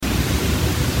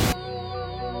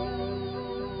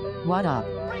What up?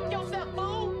 Break yourself,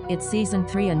 fool! It's season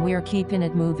 3 and we're keeping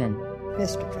it moving.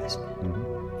 Mr. President,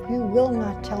 you will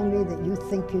not tell me that you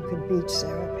think you could beat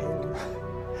Sarah Palin.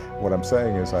 What I'm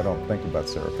saying is I don't think about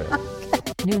Sarah Palin.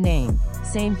 New name,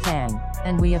 same thing,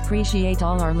 and we appreciate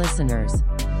all our listeners.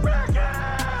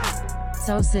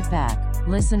 So sit back,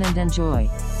 listen and enjoy.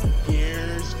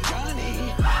 Here's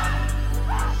Johnny.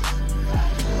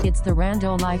 It's the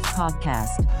Rando Life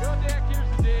Podcast. Yo, Dick, here's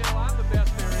the deal. I'm the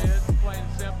best there is, plain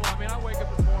and simple. I mean, I wake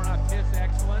up this morning, I piss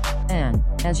excellent. And,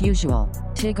 as usual,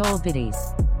 Tig Old Biddies.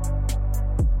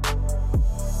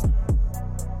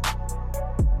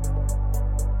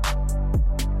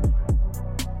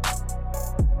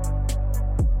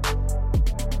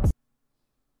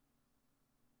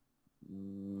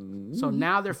 So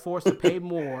now they're forced to pay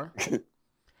more.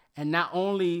 And not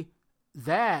only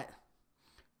that,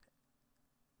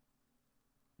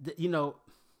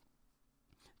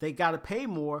 they got to pay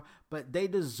more, but they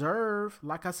deserve,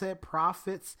 like I said,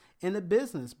 profits in the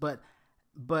business. But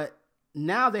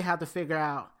now they have to figure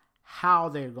out how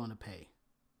they're going to pay.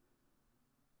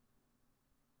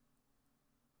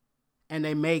 And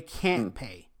they can't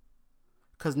pay.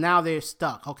 Because now they're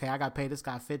stuck. Okay, I got to pay this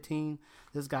guy 15.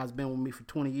 This guy's been with me for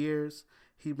 20 years.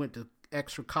 He went to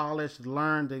extra college to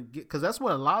learn to get, because that's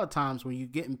what a lot of times when you're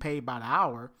getting paid by the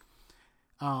hour,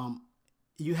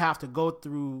 you have to go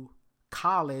through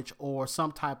college or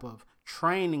some type of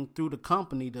training through the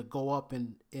company to go up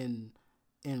in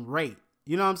rate.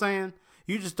 You know what I'm saying?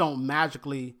 You just don't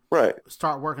magically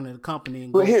start working at a company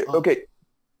and go up. Okay.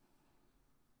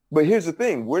 But here's the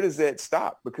thing. Where does that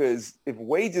stop? Because if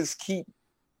wages keep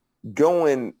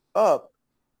going up,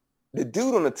 the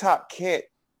dude on the top can't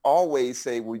always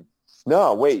say, well,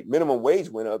 no, wait, minimum wage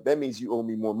went up. That means you owe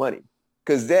me more money.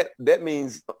 Because that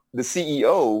means the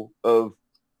CEO of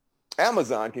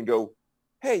Amazon can go,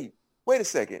 hey, wait a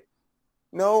second.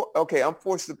 No, okay, I'm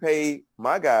forced to pay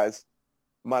my guys,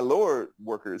 my lower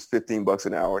workers, $15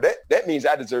 an hour. That means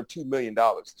I deserve $2 million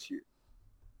this year.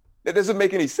 That doesn't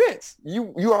make any sense.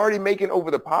 You're already making over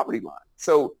the poverty line.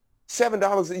 So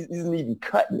 $7 isn't even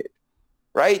cutting it,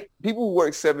 right? People who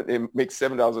work make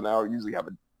 $7 an hour usually have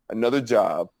another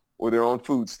job or their own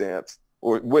food stamps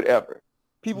or whatever.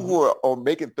 People who are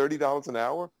making $30 an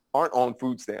hour aren't on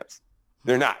food stamps.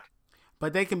 They're not.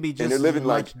 But they can be just as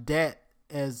much debt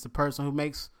as the person who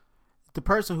makes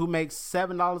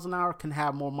 $7 an hour can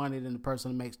have more money than the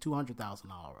person who makes $200,000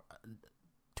 an hour.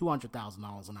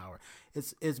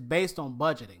 It's based on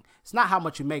budgeting. It's not how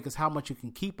much you make; it's how much you can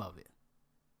keep of it.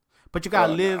 But you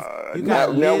gotta live. You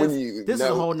gotta live. This is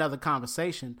a whole nother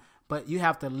conversation. But you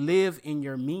have to live in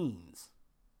your means.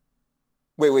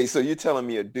 Wait. So you're telling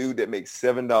me a dude that makes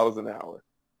 $7 an hour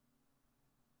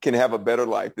can have a better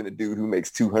life than a dude who makes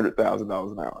 $200,000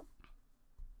 an hour?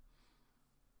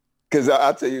 Because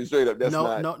I'll tell you straight up, that's no.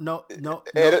 I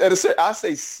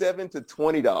say $7 to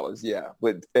 $20, yeah,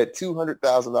 but at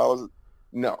 $200,000,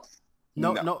 no.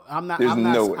 I'm not.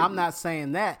 I'm not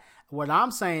saying that. What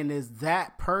I'm saying is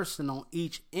that person on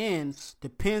each end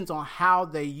depends on how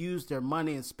they use their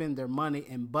money and spend their money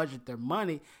and budget their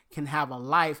money can have a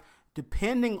life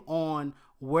depending on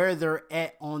where they're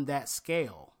at on that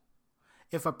scale.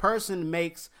 If a person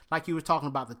makes, like you were talking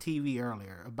about the TV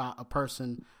earlier, about a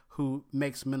person who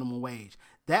makes minimum wage,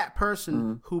 that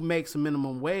person who makes a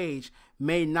minimum wage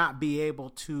may not be able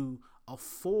to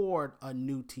afford a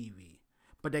new TV,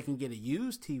 but they can get a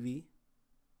used TV.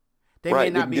 They may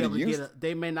not be able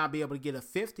to get a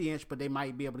 50-inch, but they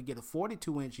might be able to get a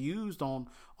 42-inch used on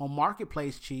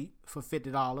Marketplace cheap for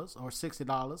 $50 or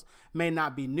 $60. May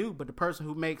not be new, but the person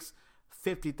who makes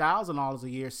 $50,000 a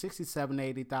year,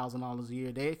 $67,000, $80,000 a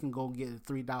year, they can go get a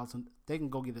 $3,000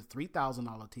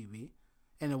 TV,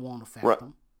 and it won't affect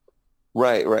them.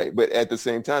 Right. But at the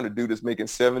same time, the dude that's making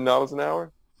 $7 an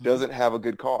hour doesn't have a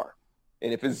good car,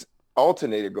 and if his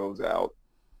alternator goes out,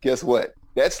 guess what?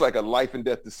 That's like a life and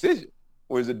death decision.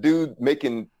 Whereas a dude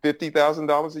making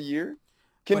 $50,000 a year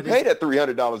can pay that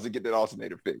 $300 to get that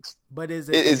alternator fixed. But is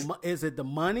it the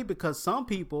money? Because some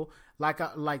people, like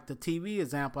the TV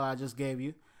example I just gave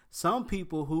you, some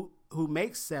people who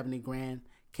make $70,000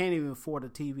 can't even afford a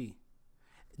TV.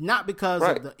 Not because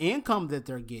of the income that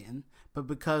they're getting, but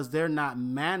because they're not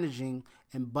managing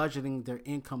and budgeting their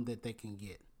income that they can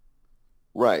get.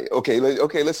 Right. Okay.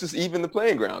 Let's just even the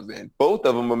playing grounds then. Both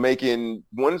of them are making.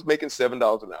 One's making $7 an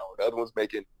hour. The other one's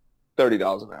making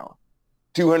 $30 an hour.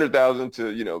 200,000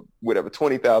 to whatever,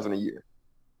 20,000 a year.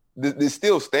 This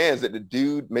still stands that the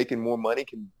dude making more money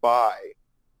can buy.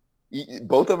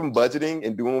 Both of them budgeting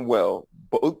and doing well.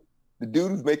 Both the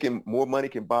dude who's making more money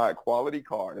can buy a quality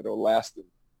car that'll last them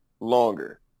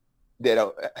longer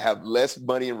that have less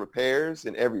money in repairs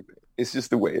and everything. It's just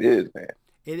the way it is, man.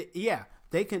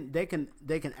 They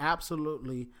can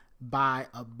absolutely buy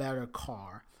a better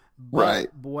car. But right.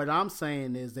 What I'm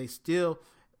saying is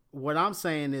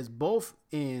both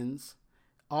ends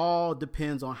all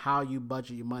depends on how you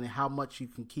budget your money, how much you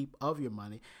can keep of your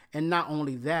money. And not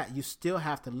only that, you still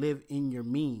have to live in your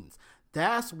means.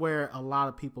 That's where a lot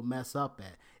of people mess up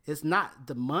at. It's not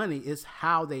the money, it's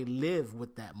how they live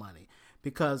with that money.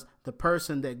 Because the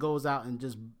person that goes out and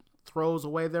just throws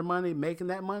away their money, making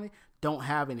that money, don't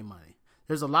have any money.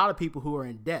 There's a lot of people who are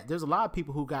in debt. There's a lot of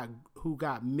people who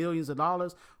got millions of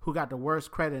dollars, who got the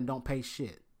worst credit and don't pay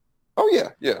shit. Oh, yeah,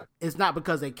 yeah. It's not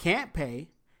because they can't pay.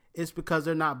 It's because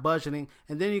they're not budgeting.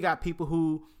 And then you got people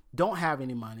who don't have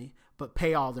any money but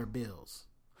pay all their bills.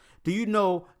 Do you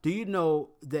know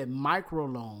that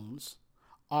microloans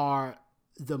are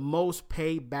the most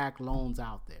paid back loans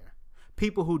out there?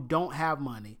 People who don't have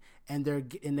money and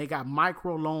they got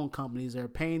micro loan companies that are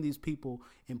paying these people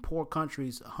in poor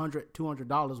countries $100,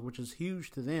 $200, which is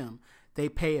huge to them. They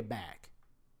pay it back.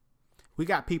 We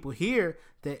got people here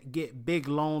that get big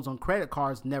loans on credit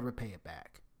cards, never pay it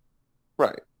back.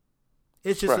 Right.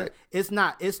 It's just right. It's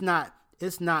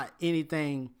not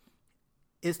anything.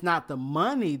 It's not the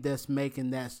money that's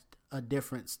making that a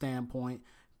different standpoint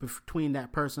between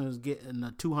that person who's getting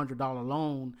a $200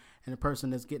 loan and the person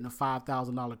that's getting a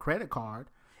 $5,000 credit card.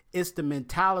 It's the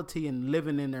mentality and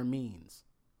living in their means.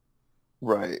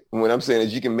 Right. And what I'm saying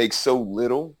is you can make so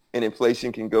little and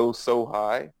inflation can go so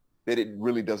high that it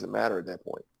really doesn't matter at that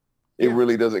point. It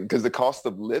really doesn't, because the cost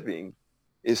of living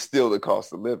is still the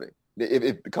cost of living.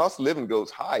 If the cost of living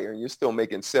goes higher and you're still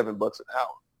making $7 an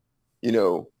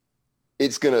hour,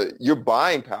 your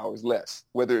buying power is less,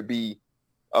 whether it be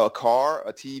a car,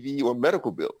 a TV, or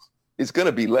medical bills. It's going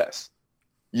to be less.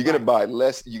 You're going to buy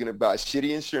less. You're going to buy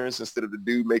shitty insurance instead of the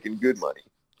dude making good money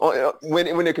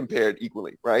when they're compared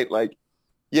equally, right? Like,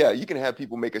 yeah, you can have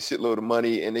people make a shitload of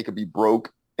money and they could be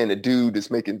broke, and a dude that's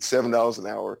making $7 an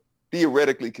hour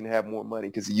theoretically can have more money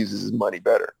because he uses his money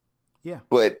better. Yeah.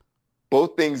 But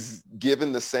both things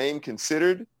given the same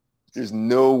considered, there's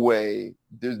no way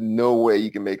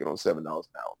you can make it on $7 an hour,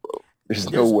 bro. There's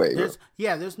no way.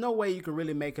 There's no way you can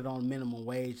really make it on minimum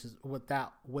wage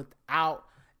without.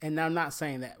 And I'm not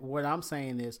saying that. What I'm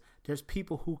saying is there's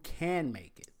people who can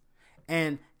make it,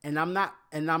 and I'm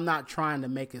not trying to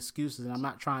make excuses, and I'm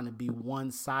not trying to be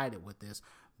one-sided with this,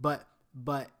 but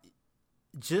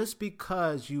just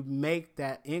because you make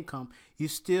that income, you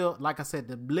still, like I said,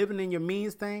 the living in your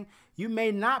means thing, you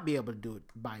may not be able to do it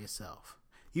by yourself.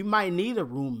 You might need a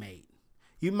roommate.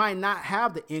 You might not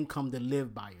have the income to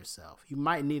live by yourself. You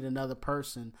might need another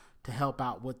person to help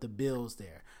out with the bills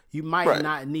there. You might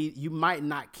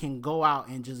not can go out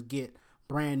and just get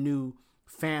brand new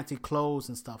fancy clothes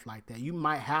and stuff like that. You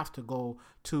might have to go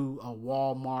to a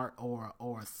Walmart or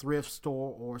a thrift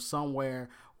store or somewhere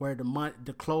where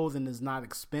the clothing is not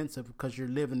expensive because you're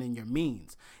living in your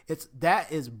means.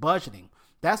 That is budgeting.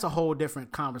 That's a whole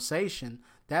different conversation.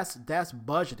 That's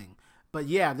budgeting. But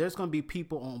yeah, there's going to be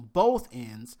people on both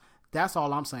ends. That's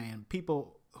all I'm saying.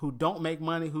 People who don't make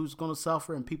money who's going to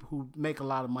suffer, and people who make a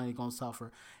lot of money going to suffer.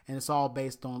 And it's all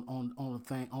based on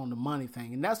the money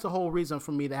thing. And that's the whole reason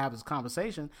for me to have this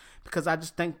conversation, because I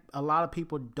just think a lot of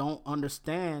people don't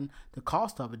understand the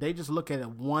cost of it. They just look at it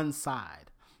one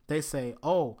side. They say,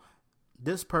 oh,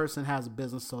 this person has a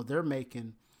business, so they're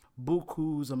making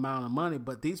buku's amount of money,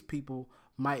 but these people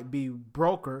might be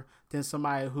broker than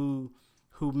somebody who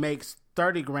makes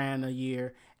 30 grand a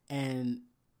year and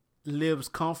lives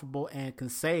comfortable and can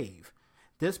save.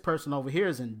 This person over here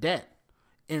is in debt,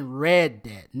 in red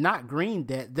debt, not green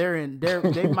debt. They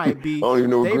might be. I don't even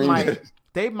know what green debt is.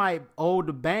 They might owe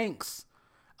the banks.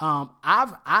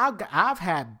 I've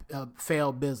had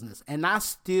failed business, and I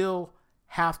still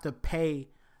have to pay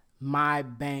my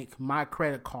bank, my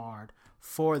credit card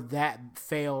for that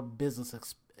failed business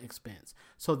expense.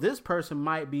 So this person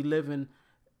might be living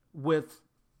with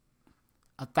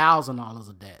 $1,000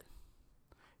 of debt.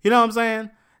 You know what I'm saying?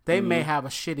 They may have a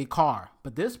shitty car,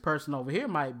 but this person over here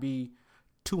might be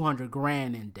 200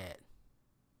 grand in debt.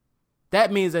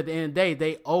 That means at the end of the day,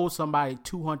 they owe somebody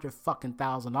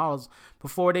 $200,000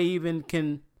 before they even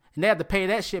can, and they have to pay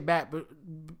that shit back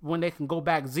when they can go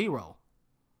back zero.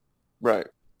 Right.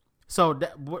 So,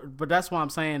 but that's what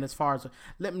I'm saying. As far as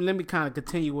let me kind of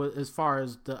continue with, as far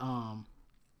as the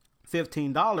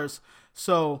 $15.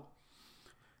 So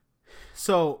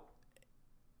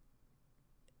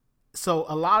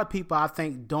a lot of people, I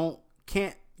think,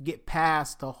 can't get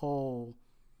past the whole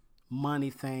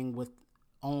money thing with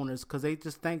owners because they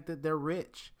just think that they're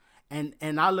rich.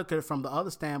 And I look at it from the other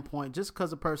standpoint. Just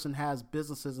because a person has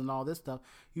businesses and all this stuff,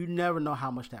 you never know how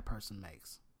much that person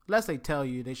makes. Unless they tell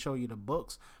you, they show you the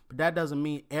books, but that doesn't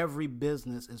mean every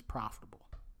business is profitable.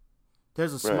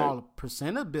 There's a smaller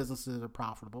percent of businesses that are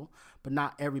profitable, but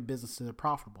not every business is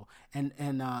profitable. And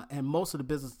most of the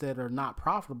businesses that are not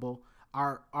profitable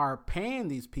are paying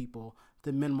these people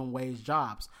the minimum wage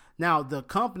jobs. Now, the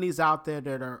companies out there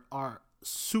that are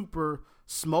super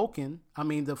smoking, I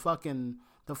mean, the fucking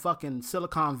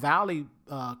Silicon Valley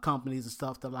companies and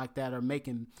stuff that like that are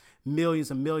making millions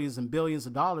and millions and billions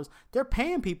of dollars, they're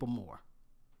paying people more.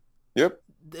 Yep.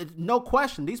 No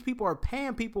question. These people are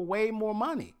paying people way more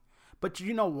money. But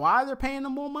you know why they're paying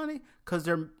them more money? Because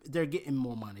they're getting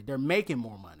more money. They're making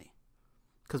more money.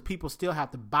 Because people still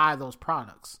have to buy those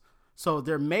products. So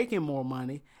they're making more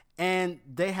money, and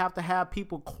they have to have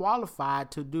people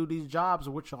qualified to do these jobs,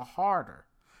 which are harder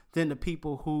than the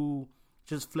people who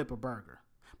just flip a burger.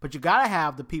 But you got to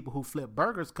have the people who flip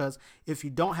burgers, because if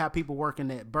you don't have people working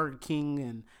at Burger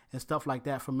King and stuff like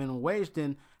that for minimum wage,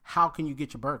 then how can you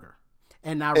get your burger?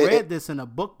 And I read this in a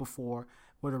book before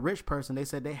with a rich person. They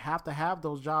said they have to have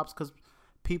those jobs because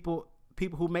people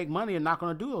who make money are not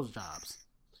going to do those jobs.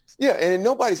 Yeah, and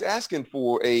nobody's asking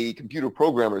for a computer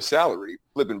programmer's salary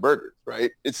flipping burgers, right?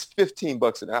 It's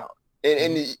 $15 an hour.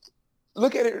 And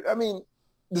look at it. I mean,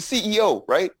 the CEO,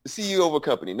 right? The CEO of a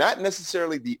company, not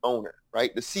necessarily the owner,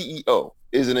 right? The CEO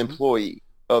is an employee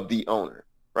of the owner,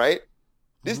 right?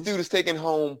 This dude is taking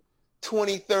home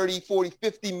 $20, $30, $40,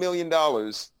 $50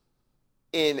 million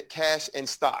in cash and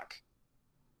stock.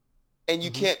 And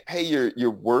you can't pay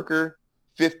your worker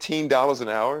 $15 an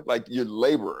hour, like your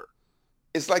laborer.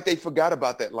 It's like they forgot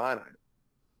about that line item.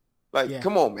 Like,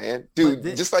 come on, man. Dude,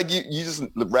 just like you just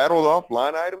rattled off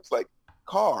line items like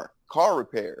car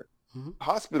repair,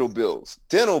 hospital bills,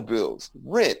 dental bills,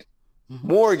 rent,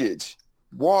 mortgage,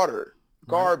 water,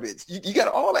 garbage. You got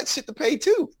all that shit to pay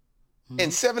too. And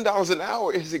 $7 an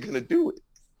hour isn't going to do it.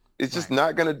 It's just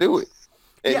not going to do it.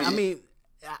 And I mean,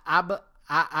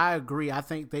 I agree. I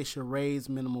think they should raise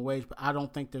minimum wage, but I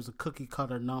don't think there's a cookie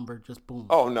cutter number. Just boom.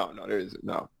 Oh, no, there isn't.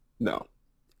 No.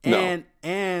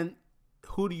 And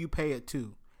who do you pay it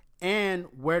to? And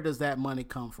where does that money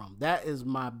come from? That is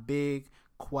my big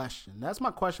question. That's my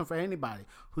question for anybody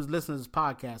who's listening to this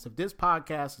podcast. If this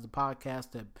podcast is a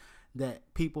podcast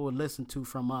that people would listen to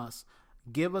from us,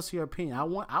 give us your opinion. I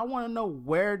want to know,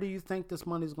 where do you think this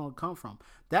money is going to come from?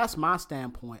 That's my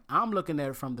standpoint. I'm looking at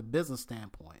it from the business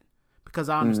standpoint, because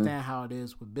I understand how it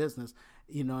is with business,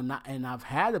 you know, and I've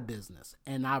had a business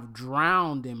and I've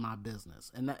drowned in my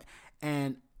business,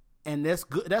 and that's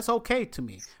good. That's okay to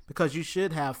me, because you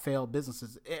should have failed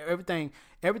businesses. Everything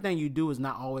you do is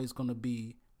not always going to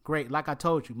be great. Like I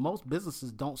told you, most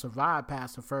businesses don't survive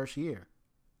past the first year.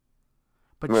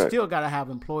 But you still got to have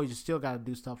employees. You still got to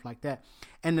do stuff like that.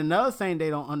 And another thing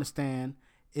they don't understand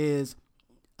is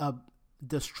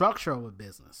the structure of a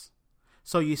business.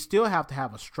 So you still have to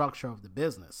have a structure of the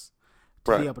business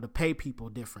to be able to pay people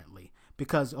differently.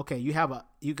 Because, okay, you're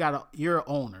an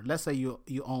owner. Let's say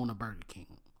you own a Burger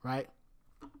King, right?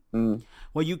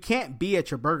 Well, you can't be at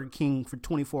your Burger King for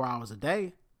 24 hours a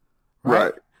day,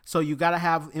 right? So you got to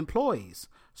have employees.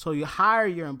 So you hire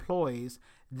your employees.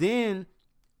 Then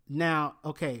now,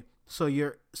 okay, so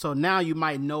now you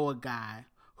might know a guy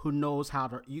who knows how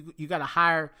to. You got to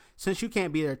hire, since you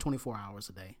can't be there 24 hours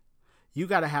a day. You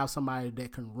got to have somebody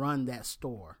that can run that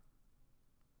store.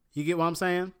 You get what I'm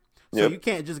saying? So you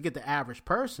can't just get the average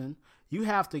person. You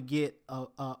have to get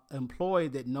a employee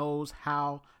that knows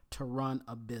how to run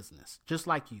a business, just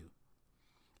like you.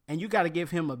 And you got to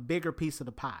give him a bigger piece of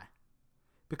the pie,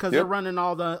 because they're running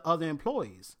all the other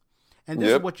employees. And this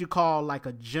is what you call like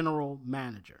a general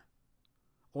manager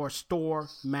or store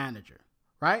manager,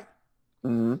 right?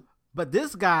 But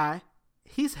this guy,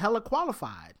 he's hella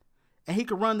qualified and he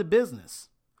can run the business.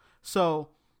 So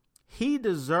he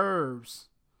deserves,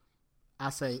 I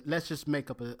say, let's just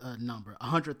make up a number,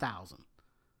 100,000,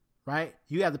 right?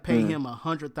 You have to pay him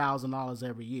 $100,000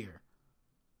 every year.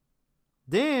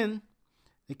 Then,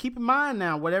 and keep in mind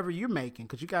now, whatever you're making,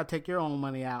 because you got to take your own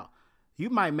money out, you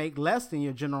might make less than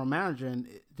your general manager, and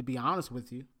to be honest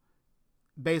with you,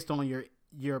 based on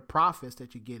your profits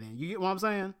that you get in. You get what I'm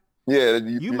saying? Yeah,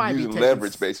 you might be taking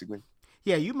leverage, basically.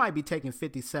 Yeah, you might be taking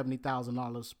 $50,000,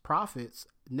 $70,000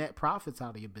 net profits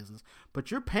out of your business,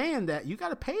 but you're paying that. You got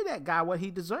to pay that guy what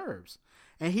he deserves,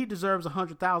 and he deserves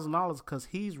 $100,000 because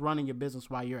he's running your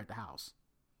business while you're at the house.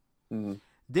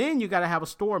 Then you got to have a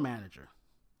store manager.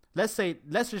 Let's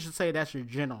just say that's your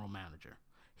general manager.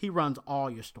 He runs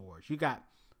all your stores. You got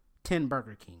 10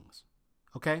 Burger Kings,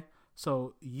 okay?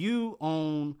 So you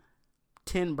own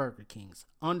 10 Burger Kings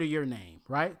under your name,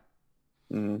 right?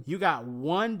 Mm-hmm. You got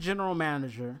one general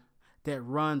manager that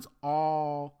runs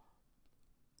all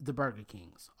the Burger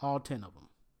Kings, all 10 of them.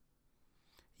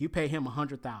 You pay him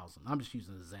 $100,000. I'm just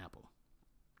using an example.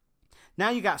 Now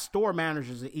you got store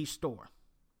managers at each store.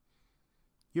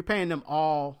 You're paying them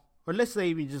all, or let's say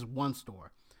even just one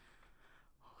store.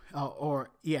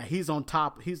 He's on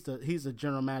top. He's the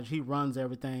general manager. He runs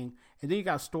everything. And then you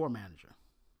got a store manager.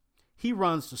 He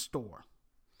runs the store.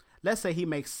 Let's say he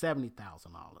makes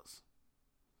 $70,000.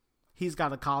 He's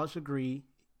got a college degree,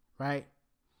 right?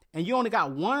 And you only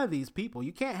got one of these people.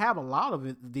 You can't have a lot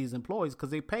of these employees because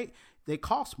they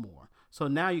cost more. So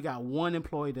now you got one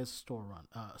employee that's a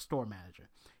store manager.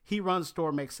 He runs the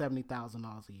store, makes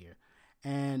 $70,000 a year.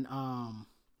 And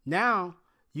now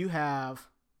you have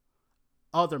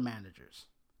other managers.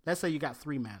 Let's say you got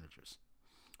 3 managers.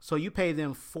 So you pay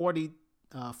them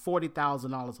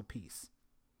 $40,000 a piece.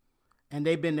 And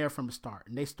they've been there from the start.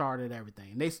 And they started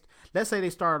everything. Let's say they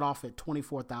started off at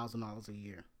 $24,000 a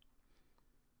year.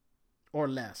 Or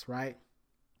less, right?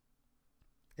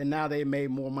 And now they made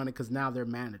more money because now they're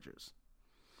managers.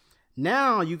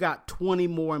 Now you got 20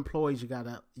 more employees you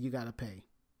gotta pay.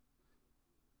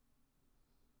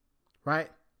 Right?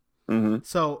 Mm-hmm.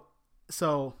 So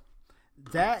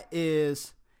that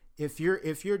is if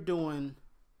you're doing,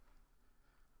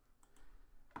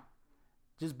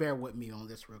 just bear with me on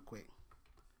this real quick.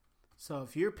 So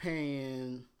if you're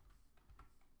paying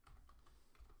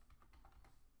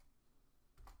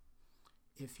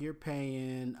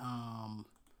 15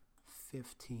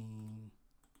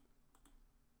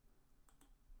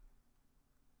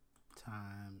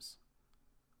 times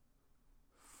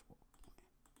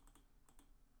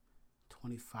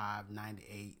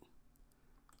 25.98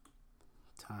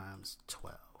 times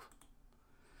 12.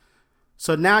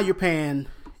 So now you're paying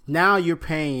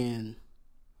 20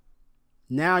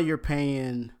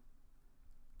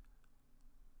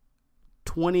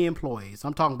 employees.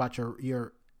 I'm talking about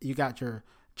you got your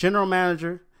general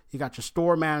manager, you got your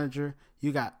store manager,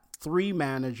 you got 3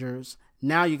 managers.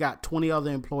 Now you got 20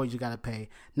 other employees you got to pay.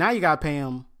 Now you got to pay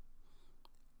them.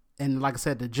 And like I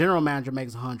said, the general manager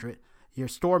makes 100. Your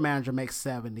store manager makes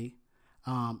 70.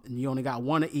 And you only got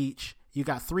one of each. You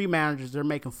got 3 managers. They're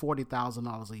making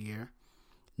 $40,000 a year.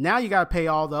 Now you got to pay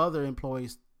all the other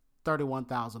employees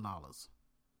 $31,000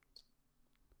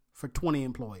 for 20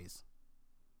 employees.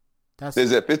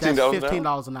 Is that $15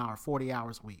 $15 an hour, 40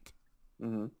 hours a week.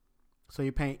 Mm-hmm. So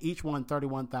you're paying each one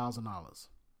 $31,000.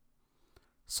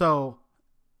 So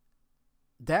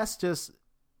that's just,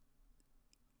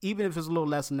 even if it's a little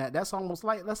less than that, that's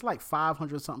like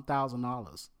 $500 something thousand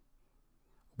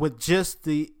with just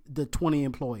the 20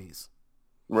 employees.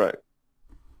 Right.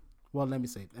 Well, let me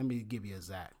give you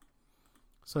exact.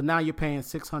 So now you're paying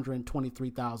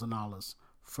 $623,000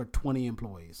 for 20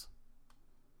 employees,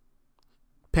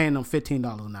 paying them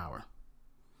 $15 an hour.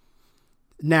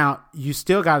 Now you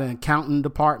still got an accounting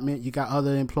department. You got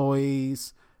other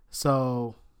employees.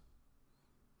 So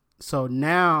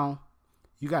now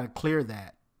you got to clear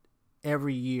that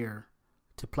every year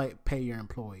to pay your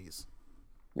employees.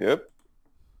 Yep.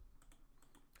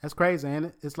 That's crazy, ain't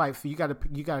it? It's like you got to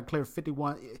clear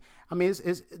 51. I mean,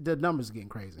 it's the numbers are getting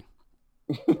crazy.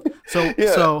 So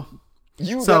yeah. So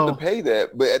you would have to pay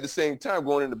that, but at the same time,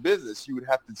 going into business, you would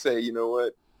have to say, you know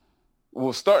what?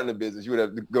 Well, starting a business, you would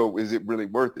have to go, is it really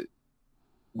worth it?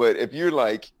 But if you're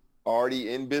like already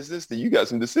in business, then you got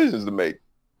some decisions to make.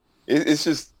 It's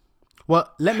just.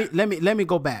 Well, let me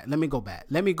go back. Let me go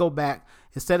back.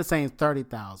 Instead of saying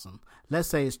 30,000, let's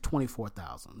say it's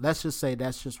 24,000. Let's just say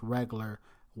that's just regular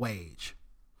wage,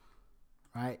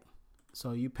 right?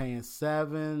 So you paying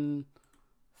 $750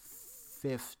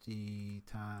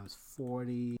 times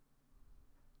 40.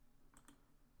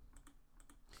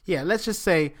 Yeah, let's just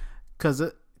say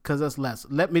because that's less.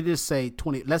 Let me just say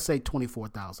 20. Let's say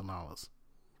 $24,000.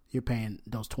 You're paying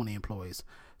those 20 employees.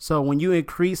 So when you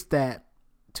increase that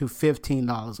to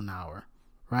 $15 an hour,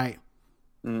 right?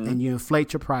 Mm-hmm. And you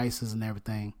inflate your prices and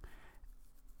everything.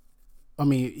 I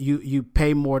mean, you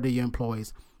pay more to your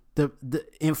employees. The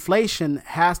inflation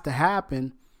has to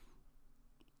happen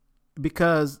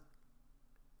because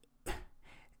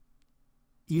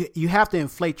you have to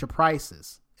inflate your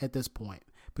prices at this point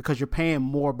because you're paying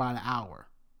more by the hour,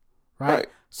 right?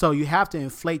 So you have to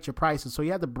inflate your prices. So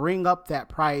you have to bring up that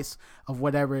price of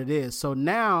whatever it is. So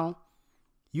now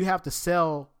you have to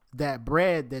sell that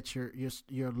bread, that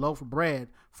your loaf of bread,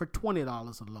 for $20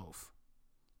 a loaf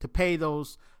to pay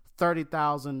those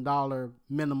 $30,000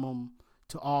 minimum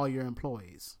to all your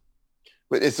employees.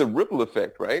 But it's a ripple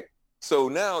effect, right? So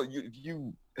now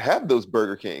you have those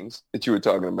Burger Kings that you were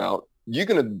talking about, you're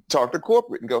going to talk to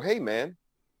corporate and go, hey, man,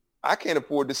 I can't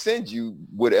afford to send you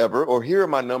whatever, or here are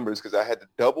my numbers because I had to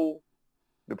double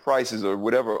the prices or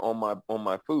whatever on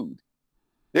my food.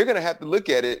 They're going to have to look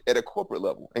at it at a corporate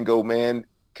level and go, man,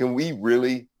 we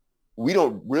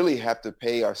don't really have to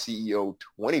pay our CEO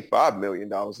 $25 million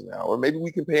an hour. Maybe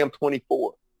we can pay him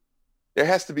 24. There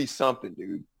has to be something,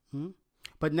 dude. Hmm.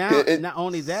 But now, not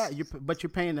only that, you're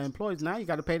paying the employees. Now you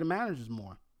got to pay the managers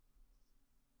more.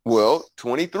 Well,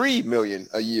 $23 million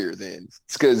a year then.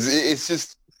 Because it's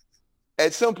just,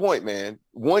 at some point, man,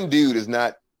 one dude is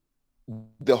not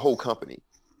the whole company.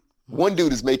 One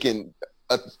dude is making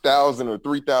 1,000 or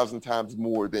 3,000 times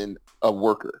more than a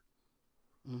worker.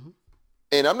 Mm-hmm.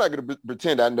 And I'm not going to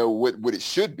pretend I know what it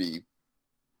should be.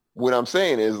 What I'm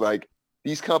saying is, like,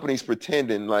 these companies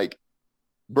pretending like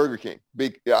Burger King,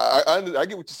 big. I get what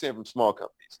you're saying from small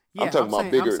companies. Yeah, I'm talking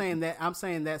about bigger. I'm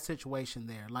saying that situation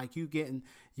there. Like, you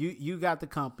got the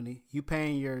company, you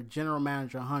paying your general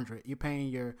manager 100, you're paying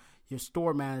your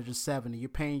store manager 70, you're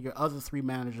paying your other 3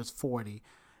 managers 40,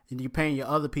 and you're paying your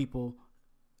other people.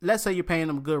 Let's say you're paying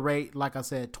them a good rate. Like I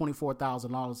said,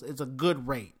 $24,000. It's a good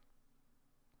rate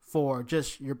for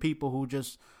just your people who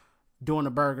just doing the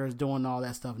burgers, doing all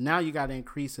that stuff. Now you got to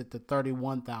increase it to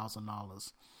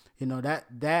 $31,000. You know, to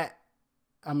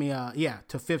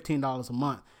 $15 a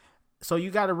month. So you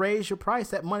got to raise your price.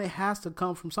 That money has to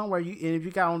come from somewhere. And if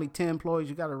you got only 10 employees,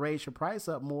 you got to raise your price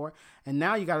up more. And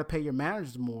now you got to pay your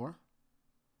managers more,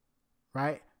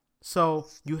 right? So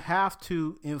you have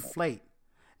to inflate.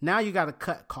 Now you got to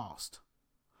cut cost.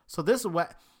 So this is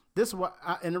what,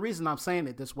 and the reason I'm saying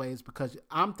it this way is because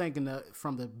I'm thinking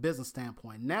from the business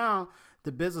standpoint. Now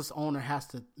the business owner has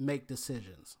to make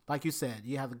decisions. Like you said,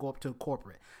 you have to go up to a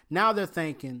corporate. Now they're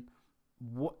thinking,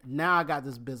 now I got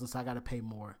this business, I got to pay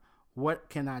more. What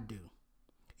can I do?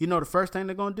 You know the first thing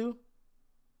they're going to do?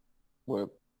 What?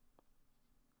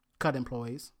 Cut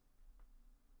employees.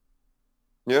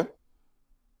 Yeah.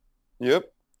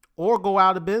 Yep. Or go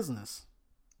out of business.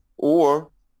 Or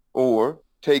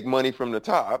take money from the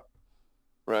top,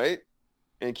 right,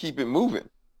 and keep it moving.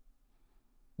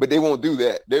 But they won't do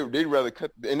that. They'd rather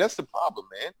cut. And that's the problem,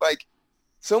 man. Like,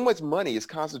 so much money is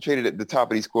concentrated at the top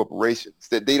of these corporations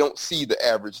that they don't see the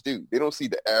average dude. They don't see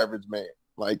the average man.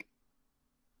 Like,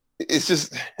 it's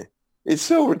just, it's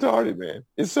so retarded, man.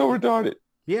 It's so retarded.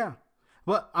 Yeah.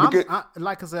 Well,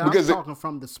 like I said, I'm talking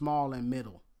from the small and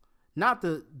middle, not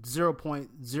the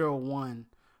 0.01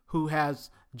 who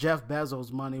has Jeff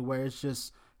Bezos money where it's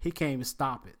just, he can't even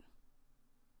stop it.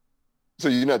 So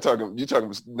you're talking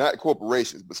not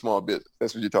corporations, but small business.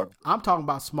 That's what you're talking about. I'm talking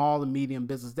about small and medium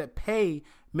business that pay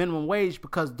minimum wage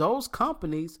because those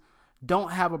companies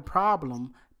don't have a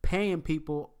problem paying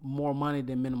people more money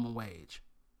than minimum wage.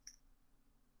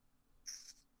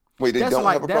 Wait, they don't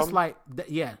have a problem?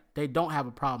 Yeah, they don't have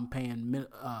a problem paying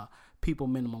people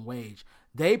minimum wage.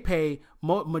 They pay,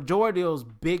 majority of those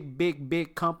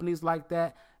big companies like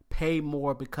that pay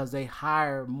more because they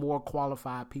hire more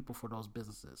qualified people for those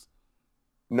businesses.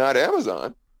 Not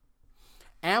Amazon.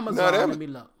 Let me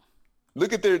look.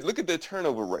 Look at their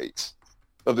turnover rates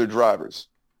of their drivers.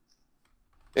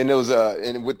 And those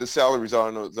and with the salaries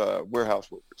on those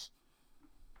warehouse workers.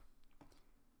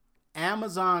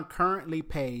 Amazon currently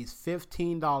pays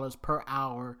 $15 per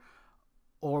hour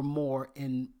or more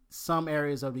in some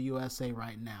areas of the USA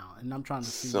right now, and I'm trying to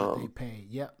see what they pay.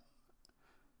 Yep.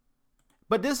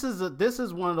 But this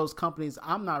is one of those companies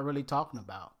I'm not really talking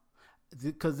about,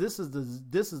 because this is the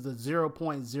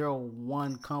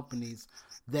 0.01 companies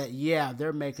that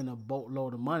they're making a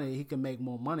boatload of money. He can make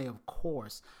more money, of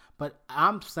course. But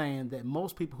I'm saying that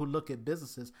most people who look at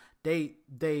businesses, they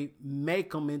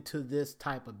make them into this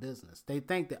type of business. They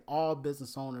think that all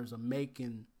business owners are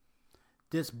making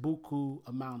this buku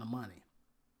amount of money.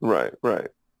 Right.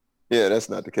 Yeah, that's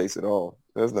not the case at all.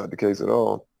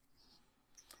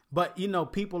 But,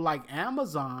 people like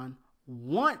Amazon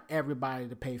want everybody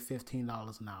to pay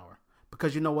 $15 an hour,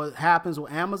 because you know what happens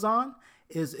with Amazon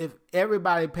is if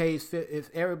everybody's paying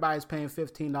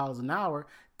 $15 an hour,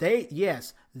 they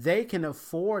can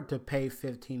afford to pay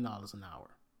 $15 an hour,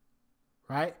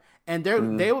 right? And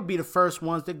they would be the first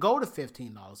ones to go to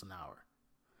 $15 an hour.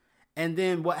 And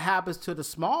then what happens to the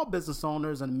small business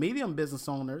owners and medium business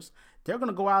owners? They're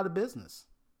going to go out of business.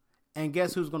 And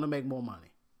guess who's going to make more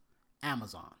money?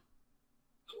 Amazon.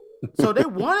 So they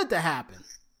want it to happen.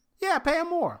 Yeah, pay them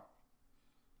more.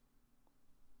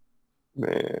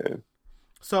 Man.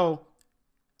 So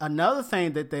another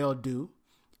thing that they'll do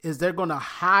is they're going to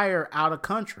hire out of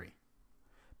country,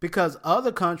 because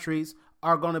other countries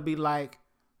are going to be like,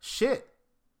 shit,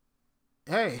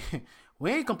 hey,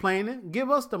 we ain't complaining. Give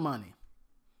us the money.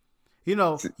 You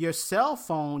know, your cell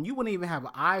phone, you wouldn't even have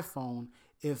an iPhone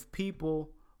if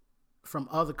people from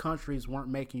other countries weren't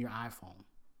making your iPhone.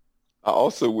 I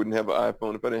also wouldn't have an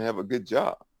iPhone if I didn't have a good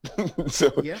job.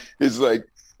 So it's like,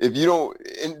 if you don't,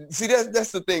 and see,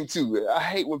 that's the thing too. I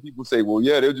hate when people say, well,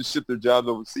 yeah, they'll just ship their jobs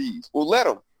overseas. Well, let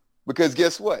them, because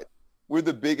guess what? We're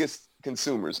the biggest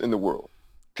consumers in the world,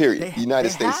 period. The United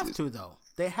States have is. to, though.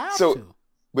 They have to.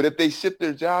 But if they ship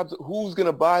their jobs, who's going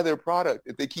to buy their product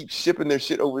if they keep shipping their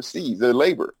shit overseas, their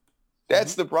labor?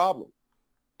 That's the problem.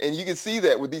 And you can see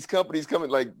that with these companies coming,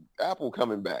 like Apple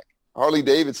coming back, Harley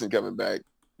Davidson coming back.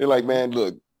 They're like, man,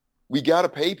 look, we got to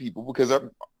pay people because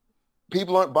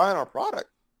people aren't buying our product.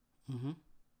 Mm-hmm.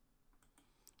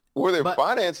 Or they're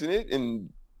financing it, and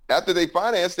after they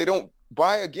finance, they don't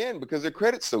buy again because their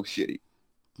credit's so shitty.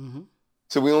 Mm-hmm.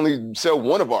 So we only sell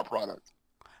one of our products.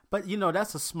 But you know,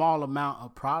 that's a small amount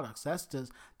of products. That's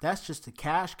just the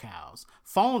cash cows.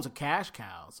 Phones are cash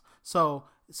cows. So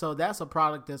that's a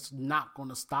product that's not going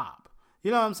to stop.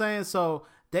 You know what I'm saying? So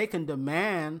they can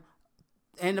demand,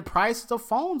 and the prices of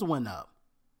phones went up,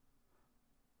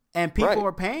 and people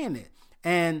are paying it,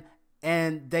 and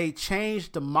they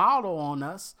changed the model on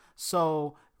us.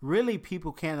 So really,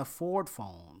 people can't afford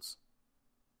phones,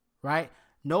 right?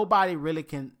 Nobody really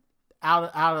can.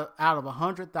 Out of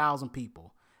 100,000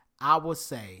 people, I would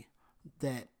say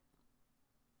that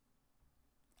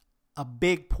a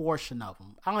big portion of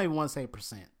them, I don't even want to say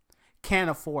percent, can't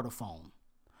afford a phone.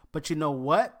 But you know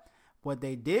what? What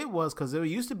they did was, because there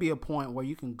used to be a point where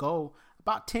you can go,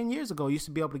 about 10 years ago, you used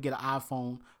to be able to get an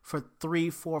iPhone for $300,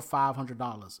 $400,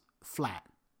 $500 flat.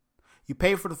 You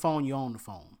pay for the phone, you own the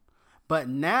phone. But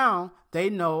now they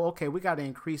know, okay, we got to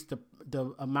increase the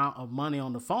amount of money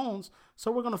on the phones,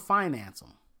 so we're going to finance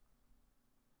them.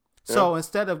 Yeah. So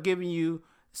instead of giving you,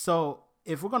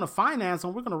 if we're going to finance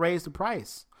them, we're going to raise the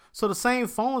price. So the same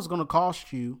phone is going to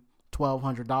cost you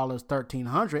 $1,200,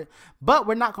 $1,300, but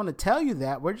we're not going to tell you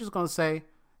that. We're just going to say,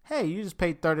 hey, you just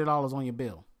paid $30 on your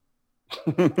bill,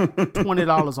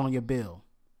 $20 on your bill,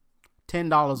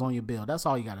 $10 on your bill. That's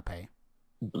all you got to pay.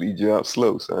 Bleed you out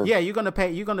slow, son. Yeah, you're gonna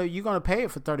pay it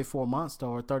for 34 months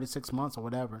though, or 36 months or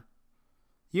whatever.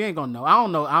 You ain't gonna know. I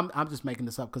don't know. I'm just making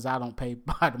this up because I don't pay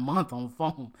by the month on the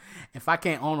phone. If I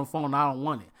can't own a phone, I don't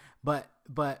want it.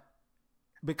 But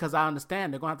because I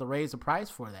understand they're gonna have to raise the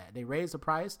price for that. They raise the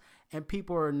price, and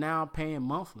people are now paying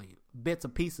monthly, bits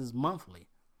and pieces monthly.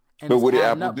 And but what did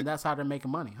Apple do? And that's how they're making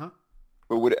money, huh?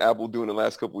 But what did Apple do in the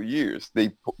last couple of years?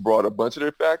 They brought a bunch of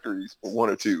their factories,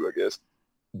 one or two, I guess,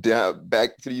 down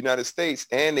back to the United States,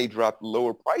 and they dropped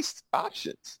lower price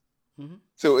options. Mm-hmm.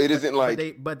 So it isn't like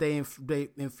they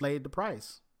inflated the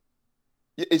price.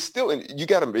 It's still, you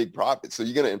got to make profit, so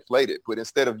you're going to inflate it. But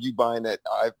instead of you buying that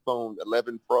iPhone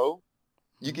 11 Pro,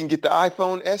 you can get the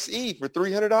iPhone SE for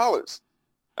 $300.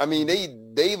 I mean,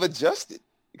 they've adjusted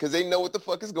because they know what the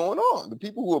fuck is going on. The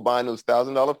people who are buying those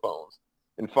 $1,000 phones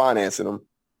and financing them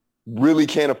really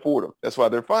can't afford them. That's why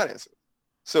they're financing.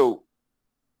 So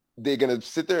they're going to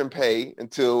sit there and pay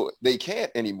until they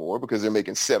can't anymore because they're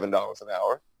making $7 an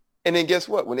hour. And then guess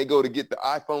what? When they go to get the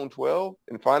iPhone 12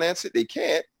 and finance it, they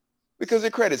can't because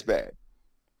their credit's bad.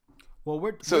 Well,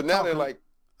 now talking, they're like,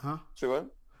 huh? So what?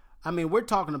 I mean, we're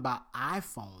talking about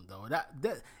iPhone though. That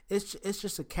it's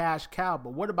just a cash cow.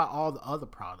 But what about all the other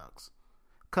products?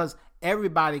 Because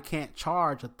everybody can't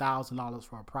charge $1,000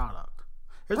 for a product.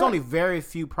 There's only very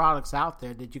few products out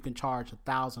there that you can charge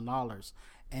 $1,000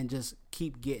 and just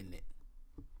keep getting it.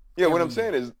 Yeah, what I'm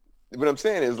saying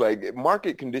is like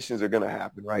market conditions are going to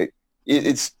happen, right?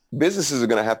 It's businesses are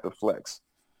going to have to flex,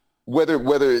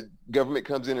 whether government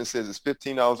comes in and says it's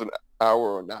 $15 an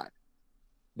hour or not.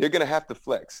 They're going to have to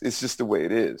flex. It's just the way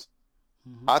it is.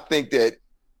 Mm-hmm. I think that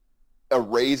a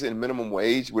raise in minimum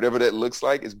wage, whatever that looks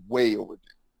like, is way overdue.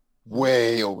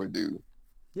 Way overdue.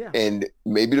 Yeah. And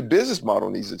maybe the business model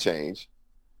needs to change.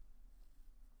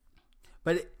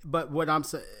 But what I'm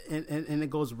saying, and it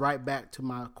goes right back to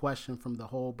my question from the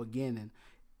whole beginning,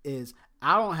 is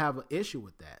I don't have an issue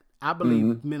with that. I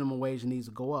believe minimum wage needs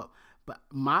to go up. But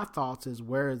my thoughts is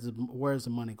where is the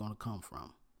money going to come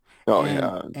from?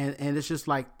 And it's just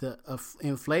like the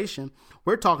inflation.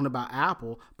 We're talking about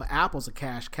Apple, but Apple's a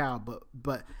cash cow.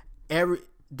 But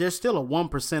there's still a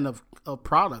 1% of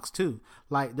products too.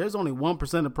 Like there's only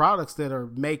 1% of products that are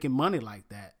making money like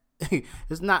that.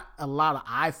 There's not a lot of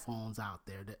iPhones out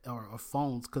there or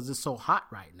phones because it's so hot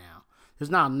right now.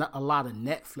 There's not a lot of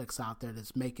Netflix out there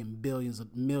that's making millions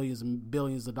and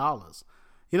billions of dollars.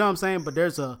 You know what I'm saying? But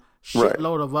there's a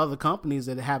shitload of other companies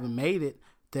that haven't made it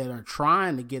that are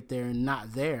trying to get there and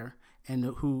not there, and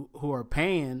who are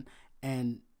paying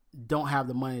and don't have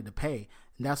the money to pay.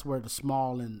 And that's where the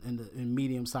small and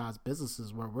medium-sized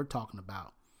businesses where we're talking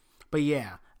about. But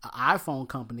yeah, an iPhone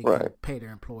company can pay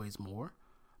their employees more,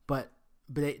 but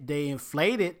they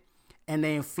inflate it, and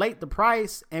they inflate the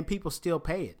price, and people still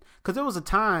pay it. Because there was a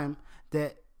time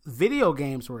that video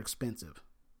games were expensive.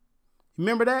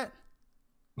 Remember that?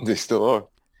 They still are.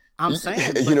 I'm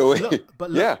saying,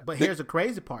 but here's the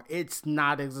crazy part. It's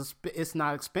not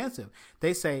expensive.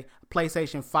 They say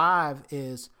PlayStation 5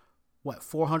 is what,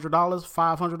 $400,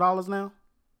 $500 now?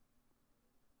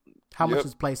 How much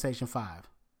is PlayStation 5?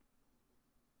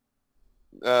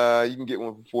 You can get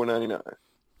one for $499.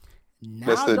 Now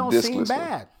that's it don't seem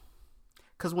bad.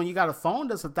 Because when you got a phone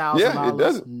that's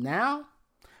 $1,000 now,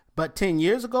 but 10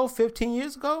 years ago, 15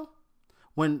 years ago,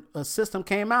 when a system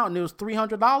came out and it was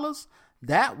 $300,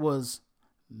 that was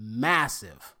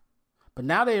massive. But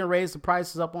now they raised the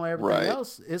prices up on everything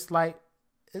else. It's like,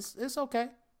 it's okay.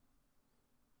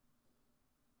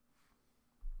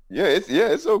 Yeah,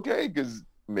 it's okay because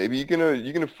maybe you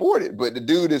can afford it. But the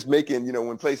dude is making,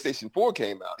 when PlayStation 4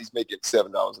 came out, he's making $7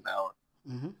 an hour.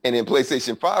 Mm-hmm. And then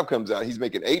PlayStation 5 comes out, he's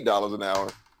making $8 an hour.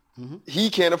 Mm-hmm. He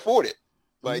can't afford it.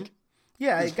 Like,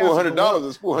 it's $400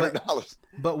 is $400.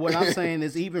 But what I'm saying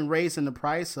is, even raising the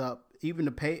price up, even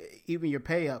your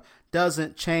pay up,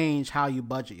 doesn't change how you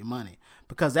budget your money.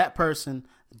 Because that person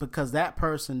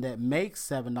that makes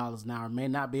 $7 an hour may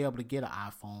not be able to get an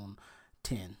iPhone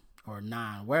 10 or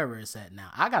 9, wherever it's at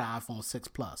now. I got an iPhone 6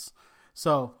 Plus.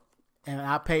 So, and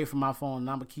I pay for my phone, and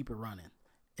I'm going to keep it running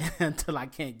until I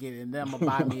can't get it. And then I'm going to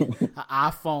buy me an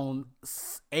iPhone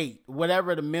 8,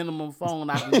 whatever the minimum phone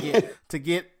I can get to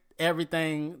get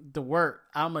everything to work.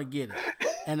 I'm going to get it.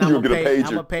 And I'm going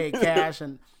to pay it cash.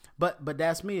 But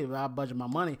that's me. I budget my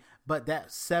money. But that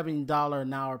 $70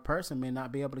 an hour person may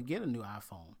not be able to get a new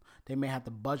iPhone. They may have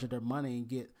to budget their money and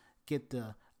get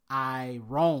the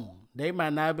iRone. They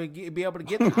might not be able to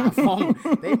get the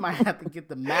iPhone. They might have to get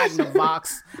the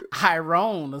Magnavox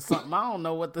iRone or something. I don't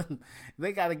know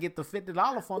they got to get the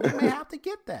 $50 phone. They may have to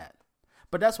get that.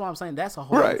 But that's what I'm saying. That's a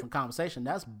whole different conversation.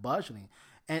 That's budgeting.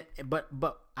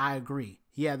 But I agree.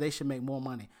 Yeah, they should make more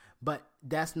money. But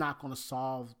that's not going to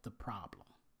solve the problem.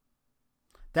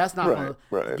 That's not going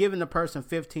to giving the person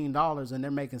 $15 and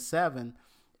they're making $7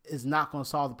 is not going to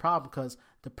solve the problem, because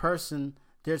the person,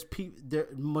 the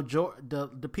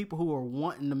people who are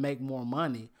wanting to make more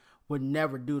money would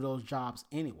never do those jobs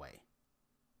anyway.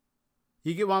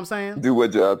 You get what I'm saying? Do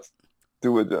what jobs?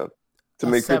 To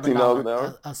make $15 an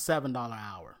hour? A $7 an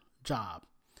hour job.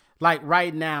 Like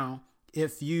right now,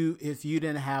 if you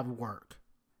didn't have work,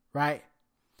 right?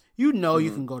 You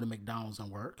can go to McDonald's and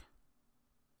work.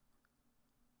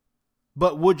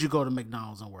 But would you go to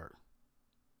McDonald's and work?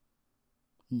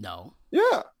 No.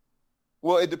 Yeah.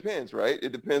 Well, it depends, right?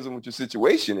 It depends on what your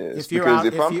situation is. If you're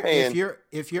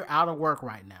out of work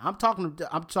right now, I'm talking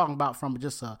about from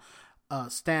just a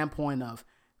standpoint of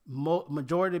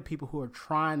majority of people who are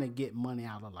trying to get money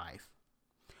out of life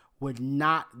would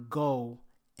not go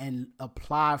and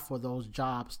apply for those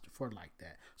jobs for like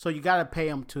that. So you got to pay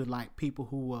them to like people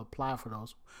who will apply for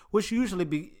those, which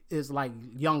usually is like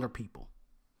younger people.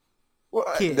 Well,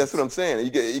 that's what I'm saying.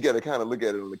 You got to kind of look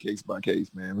at it on a case by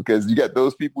case, man, because you got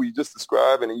those people you just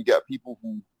described, and then you got people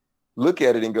who look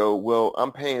at it and go, well, I'm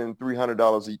paying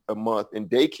 $300 a month in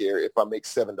daycare if I make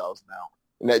 $7 an hour.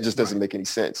 And that just doesn't make any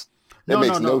sense. That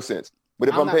makes no sense. But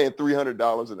if I'm paying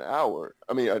 $300 an hour,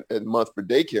 a month for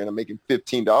daycare, and I'm making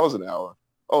 $15 an hour,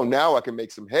 oh, now I can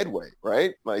make some headway,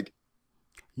 right? Like,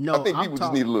 I think people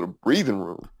just need a little breathing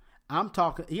room. I'm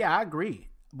talking. Yeah, I agree.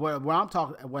 What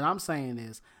I'm saying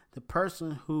is, the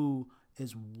person who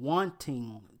is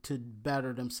wanting to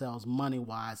better themselves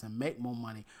money-wise and make more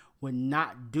money would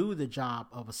not do the job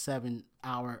of a $7 an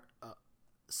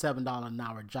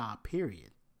hour job,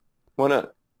 period. Why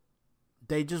not?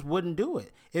 They just wouldn't do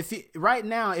it. If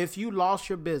you lost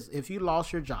your business, if you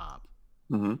lost your job,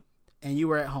 mm-hmm. and you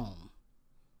were at home,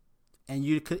 and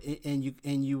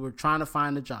you were trying to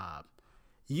find a job,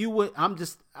 you would.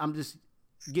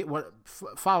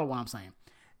 Follow what I'm saying.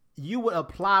 You would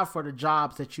apply for the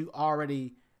jobs that you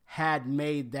already had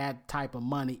made that type of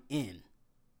money in.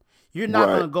 You're not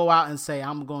going to go out and say,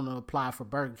 I'm going to apply for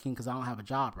Burger King because I don't have a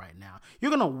job right now. You're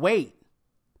going to wait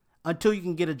until you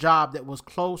can get a job that was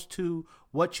close to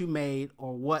what you made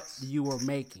or what you were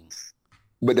making.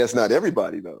 But that's not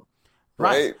everybody, though.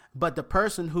 Right. But the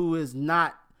person who is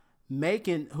not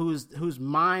making, whose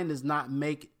mind is not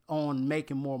making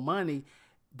more money,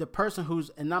 the person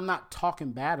and I'm not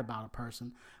talking bad about a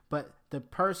person, but the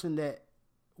person that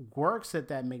works at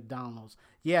that McDonald's,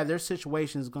 yeah, their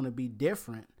situation is going to be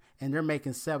different, and they're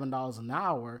making $7 an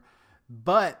hour,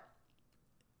 but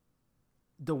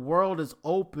the world is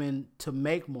open to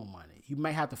make more money. You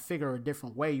may have to figure a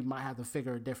different way. You might have to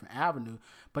figure a different avenue.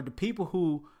 But the people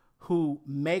who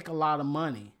make a lot of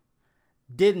money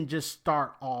didn't just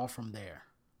start all from there.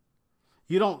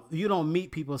 You don't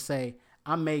meet people say,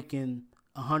 I'm making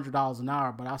 $100 an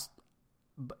hour, but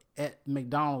at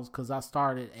McDonald's because I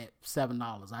started at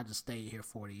 $7. I just stayed here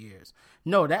 40 years.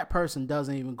 No, that person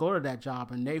doesn't even go to that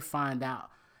job, and they find out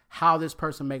how this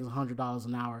person makes $100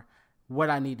 an hour, what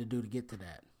I need to do to get to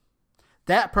that.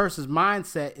 That person's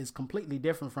mindset is completely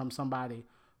different from somebody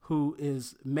who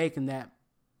is making that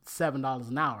 $7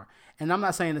 an hour. And I'm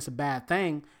not saying it's a bad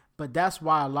thing, but that's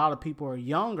why a lot of people are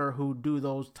younger who do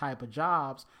those type of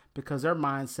jobs, because their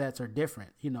mindsets are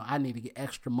different. I need to get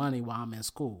extra money while I'm in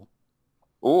school.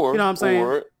 Or, you know what I'm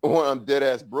saying? Or I'm dead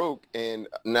ass broke, and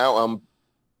now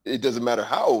it doesn't matter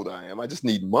how old I am. I just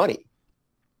need money.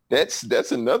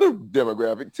 That's another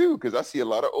demographic too, because I see a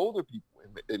lot of older people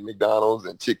at McDonald's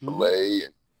and Chick-fil-A,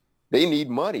 and they need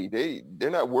money. They're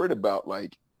not worried about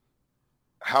like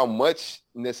how much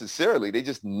necessarily. They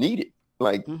just need it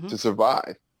to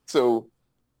survive. So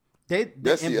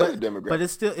that's the other demographic. But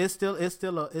it's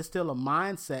still a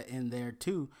mindset in there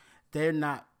too. They're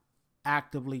not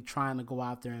actively trying to go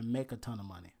out there and make a ton of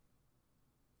money.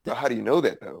 But how do you know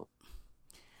that though?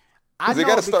 Because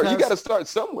you got to start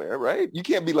somewhere, right? You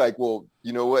can't be like, well,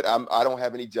 you know what? I don't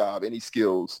have any job, any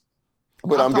skills,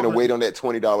 but I'm going to wait on that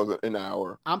 $20 an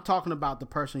hour. I'm talking about the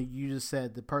person you just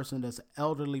said, the person that's an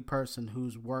elderly person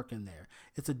who's working there.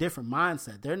 It's a different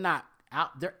mindset. They're not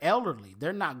out. They're elderly.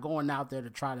 They're not going out there to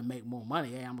try to make more money.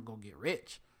 Hey, I'm going to go get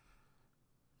rich.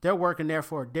 They're working there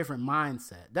for a different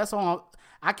mindset. That's all.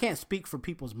 I can't speak for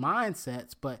people's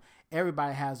mindsets, but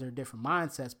everybody has their different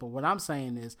mindsets. But what I'm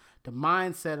saying is the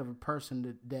mindset of a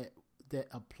person that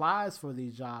applies for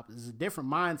these jobs is a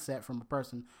different mindset from a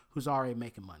person who's already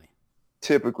making money.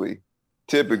 Typically,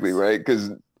 yes. Right? Because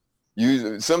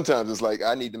sometimes it's like,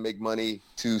 I need to make money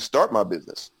to start my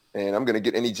business, and I'm going to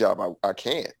get any job I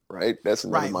can, right? That's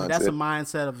another mindset. That's a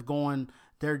mindset of going,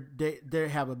 they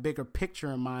have a bigger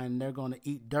picture in mind. They're going to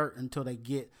eat dirt until they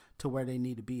get to where they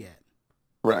need to be at.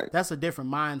 Right. That's a different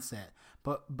mindset.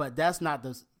 But that's not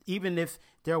even if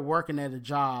they're working at a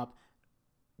job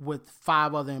with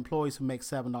 5 other employees who make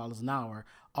 $7 an hour,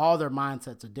 all their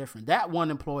mindsets are different. That one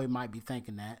employee might be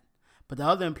thinking that, but the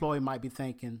other employee might be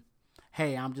thinking,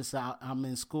 hey, I'm just out, I'm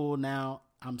in school now,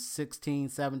 I'm 16,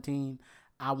 17,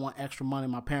 I want extra money,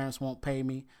 my parents won't pay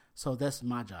me, so this is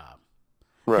my job.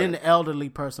 Right. Then the elderly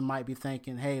person might be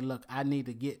thinking, hey, look, I need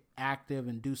to get active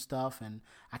and do stuff, and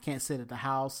I can't sit at the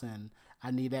house, and I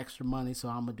need extra money, so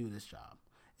I'm going to do this job.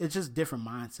 It's just different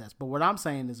mindsets. But what I'm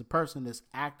saying is a person that's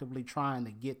actively trying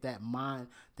to get that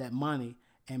money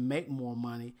and make more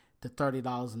money, the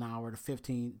 $30 an hour, the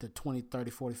 $15, the $20,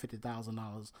 $30, $40,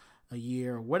 $50,000 a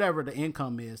year, or whatever the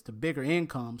income is, the bigger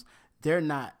incomes, they're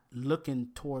not looking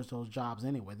towards those jobs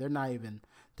anyway. They're not even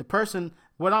the person.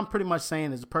 What I'm pretty much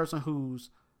saying is the person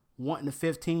who's wanting the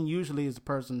 15 usually is the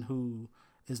person who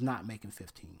is not making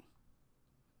 15.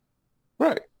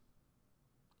 Right.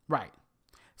 Right.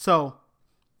 So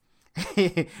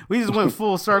we just went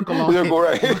full circle on it.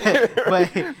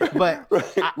 But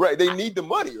right. They need the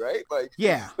money, right? Like,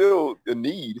 yeah, still a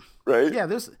need, right? Yeah,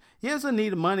 there's a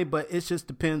need of money, but it just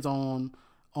depends on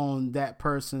that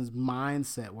person's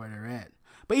mindset where they're at.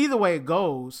 But either way it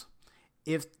goes,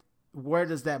 where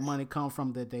does that money come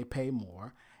from that they pay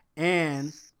more?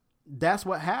 And that's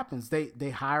what happens. They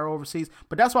hire overseas.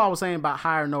 But that's what I was saying about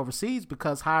hiring overseas,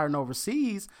 because hiring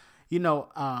overseas,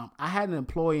 I had an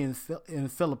employee in the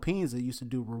Philippines that used to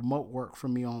do remote work for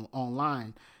me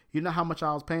online. You know how much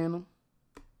I was paying them?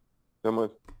 How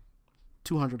much?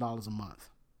 $200 a month.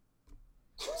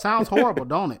 Sounds horrible,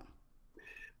 don't it?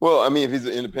 Well, I mean, if he's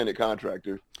an independent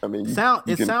contractor, I mean,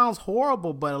 sounds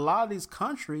horrible, but a lot of these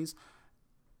countries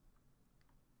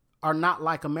are not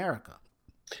like America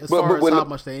as far as how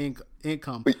much their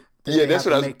income they have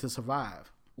to make to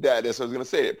survive. That's what I was going to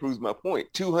say. It proves my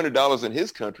point. $200 in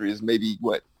his country is maybe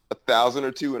what, $1,000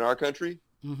 or $2,000 in our country.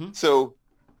 Mm-hmm. So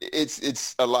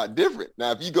it's a lot different.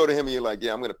 Now, if you go to him and you're like,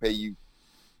 yeah, I'm going to pay you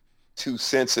 2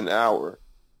 cents an hour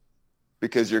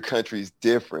because your country's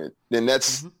different, then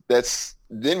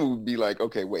then we'd be like,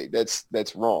 okay, wait, that's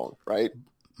wrong, right?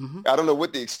 Mm-hmm. I don't know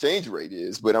what the exchange rate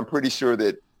is, but I'm pretty sure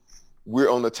that we're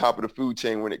on the top of the food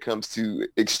chain when it comes to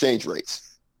exchange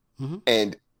rates. Mm-hmm.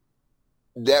 And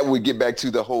that would get back to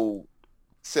the whole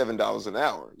 $7 an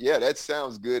hour. Yeah, that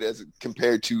sounds good as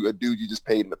compared to a dude you just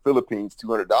paid in the Philippines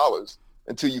 $200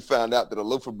 until you found out that a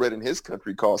loaf of bread in his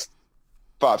country cost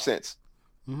 5 cents,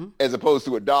 mm-hmm. as opposed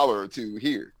to $1 or $2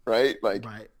 here, right? Like,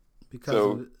 right. because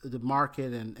of the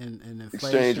market and inflation,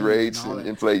 exchange rates and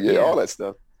inflation, all that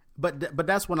stuff. But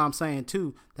that's what I'm saying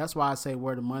too. That's why I say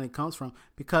where the money comes from,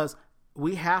 because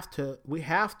we have to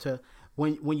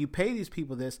when you pay these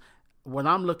people this, what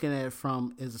I'm looking at it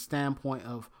from is a standpoint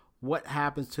of what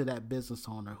happens to that business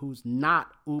owner who's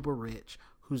not uber rich,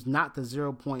 who's not the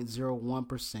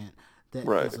 0.01%,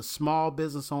 that is a small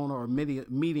business owner or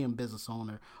medium business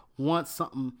owner. Once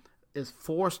something is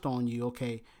forced on you,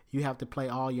 okay, you have to pay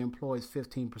all your employees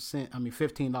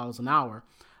 $15 an hour.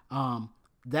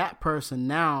 That person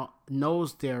now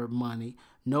knows their money,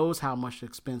 knows how much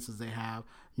expenses they have,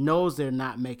 knows they're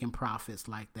not making profits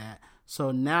like that.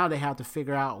 So now they have to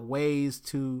figure out ways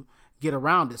to get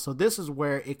around it. So this is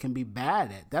where it can be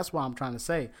bad at. That's what I'm trying to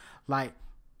say. Like,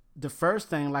 the first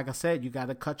thing, like I said, you got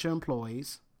to cut your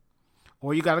employees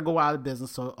or you got to go out of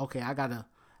business. So, okay, I got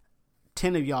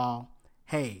 10 of y'all,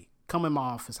 hey, come in my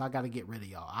office. I got to get rid of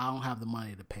y'all. I don't have the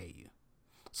money to pay you.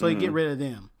 So you get rid of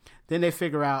them. Then they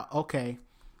figure out, okay,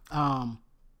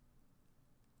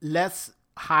 let's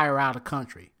hire out of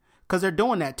country, because they're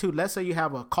doing that too. Let's say you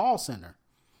have a call center.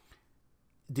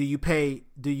 If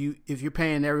you're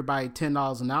paying everybody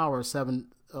 $10 an hour or $7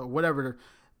 or whatever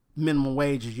the minimum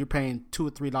wage is, you're paying $2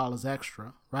 or $3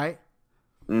 extra, right?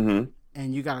 Mm-hmm.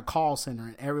 And you got a call center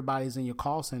and everybody's in your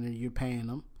call center, you're paying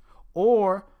them.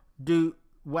 Or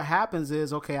what happens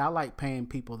is, okay, I like paying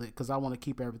people that because I want to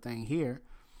keep everything here.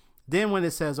 Then when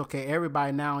it says, okay,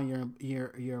 everybody now in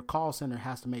your call center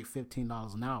has to make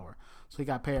 $15 an hour. So you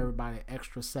got to pay everybody an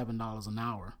extra $7 an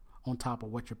hour on top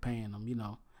of what you're paying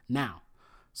them, now.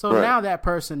 So now that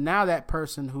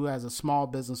person who has a small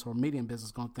business or medium business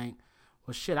is going to think,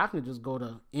 well, shit, I can just go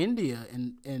to India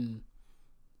and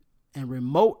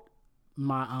remote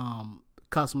my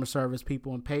customer service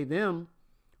people and pay them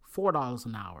 $4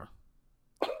 an hour.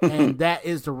 And that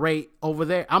is the rate over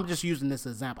there. I'm just using this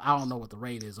example. I don't know what the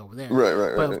rate is over there.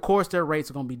 Right. But of course their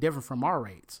rates are going to be different from our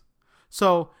rates.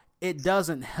 So it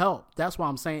doesn't help. That's why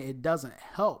I'm saying it doesn't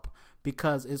help,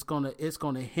 because it's gonna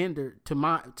hinder, to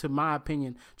my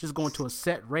opinion, just going to a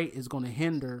set rate is going to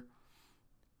hinder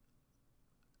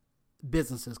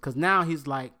businesses. Because now he's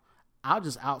like, I'll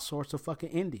just outsource to fucking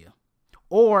India.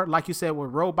 Or like you said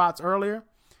with robots earlier,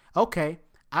 okay,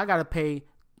 I got to pay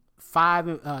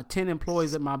 10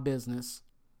 employees at my business,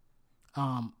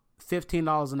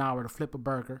 $15 an hour to flip a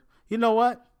burger. You know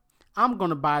what? I'm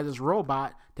gonna buy this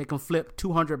robot that can flip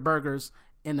 200 burgers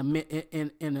in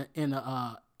 10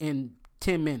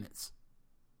 minutes.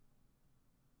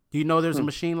 Do you know there's a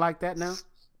machine like that now?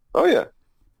 Oh yeah,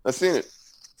 I've seen it.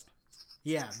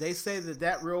 Yeah, they say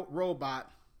that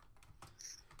robot.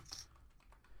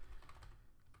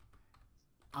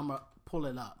 I'm gonna pull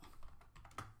it up.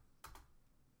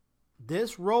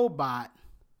 This robot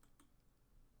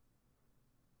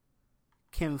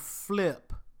can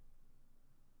flip.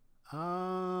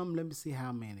 Let me see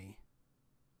how many.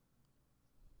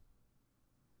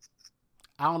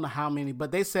 I don't know how many,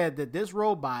 but they said that this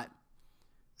robot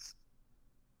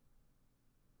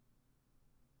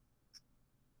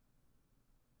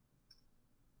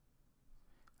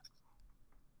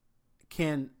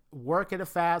can work at a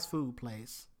fast food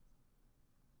place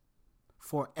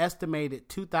for estimated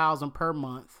 $2,000 per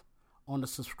month on a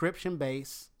subscription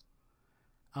base,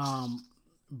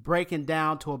 breaking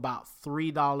down to about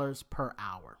 $3 per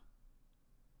hour.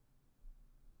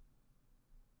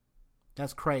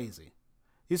 That's crazy.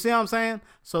 You see what I'm saying?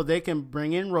 So they can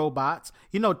bring in robots.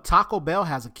 Taco Bell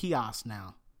has a kiosk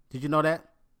now. Did you know that?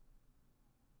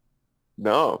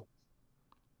 No.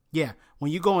 Yeah.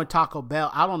 When you go in Taco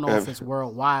Bell, I don't know if it's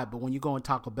worldwide, but when you go in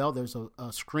Taco Bell, there's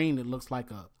a screen that looks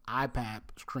like a iPad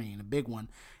screen, a big one,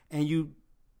 and you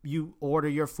order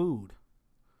your food.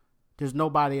 There's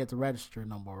nobody at the register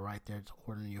no more right there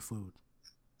ordering your food.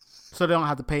 So they don't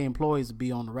have to pay employees to be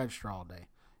on the register all day.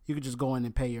 You could just go in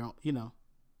and pay your own,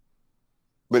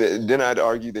 But then I'd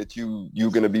argue that you're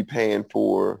going to be paying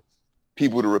for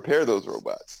people to repair those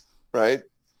robots, right?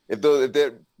 If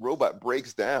that robot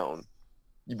breaks down,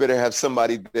 you better have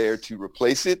somebody there to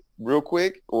replace it real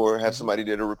quick, or have somebody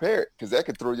there to repair it, because that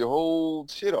could throw your whole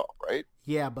shit off, right?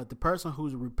 Yeah, but the person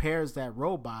who repairs that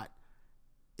robot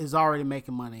is already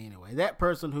making money anyway. That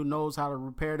person who knows how to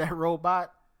repair that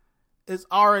robot is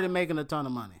already making a ton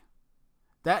of money.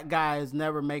 That guy is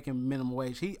never making minimum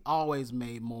wage. He always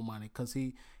made more money because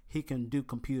he can do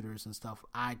computers and stuff,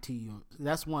 IT.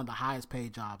 That's one of the highest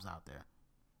paid jobs out there.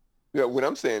 Yeah, what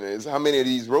I'm saying is, how many of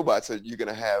these robots are you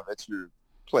going to have at your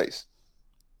place?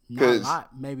 Not a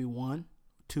lot, maybe 1,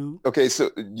 2. Okay, so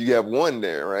you have one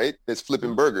there, right? That's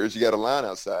flipping burgers. You got a line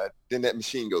outside. Then that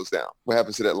machine goes down. What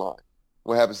happens to that line?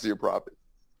 What happens to your profit?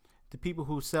 the people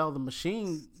who sell the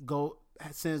machine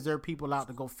sends their people out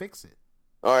to go fix it.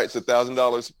 All right, so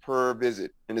 $1,000 per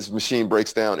visit, and this machine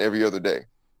breaks down every other day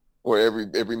or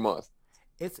every month.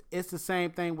 It's the same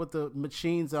thing with the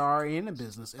machines that are in the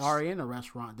business, are in a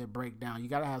restaurant that break down. You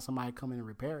got to have somebody come in and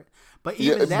repair it. But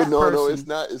even no, it's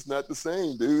not the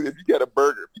same, dude. If you got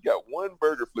one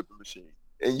burger flipping machine,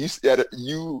 and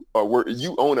you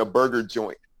own a burger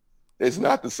joint, it's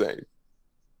not the same.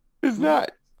 It's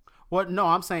not. Well, no,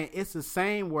 I'm saying it's the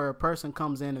same where a person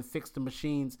comes in and fix the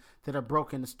machines that are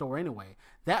broken in the store anyway.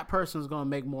 That person's going to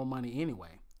make more money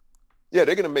anyway. Yeah,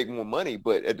 they're going to make more money,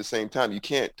 but at the same time, you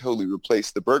can't totally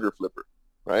replace the burger flipper,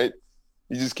 right?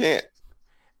 You just can't.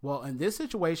 Well, in this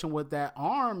situation with that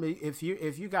arm, if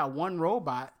you got one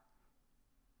robot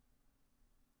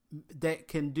that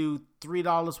can do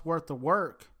 $3 worth of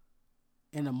work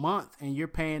in a month, and you're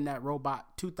paying that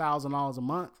robot $2,000 a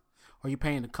month, or you're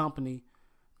paying the company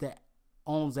that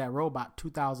owns that robot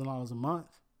 $2,000 a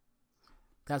month,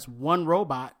 that's one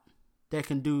robot that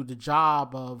can do the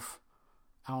job of,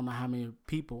 I don't know how many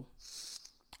people,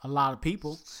 a lot of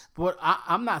people. But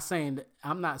I'm not saying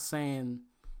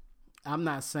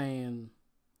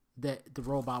that the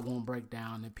robot won't break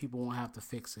down and people won't have to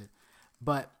fix it,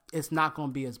 but it's not going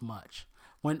to be as much.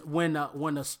 When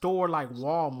a store like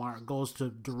Walmart goes to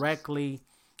directly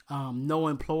no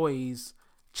employees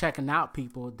checking out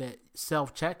people that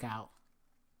self-checkout,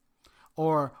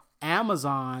 or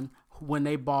Amazon, when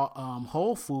they bought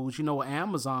Whole Foods, you know what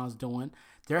Amazon's doing?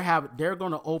 They're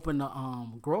going to open a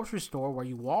grocery store where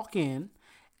you walk in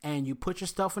and you put your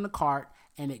stuff in the cart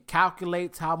and it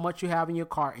calculates how much you have in your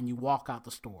cart and you walk out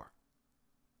the store.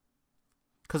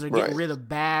 Because they're getting rid of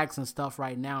bags and stuff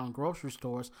right now in grocery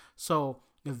stores. So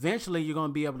eventually you're going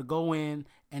to be able to go in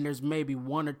and there's maybe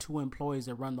 1 or 2 employees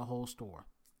that run the whole store.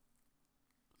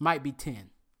 Might be 10.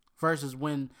 Versus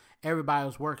when everybody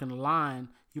was working the line,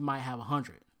 you might have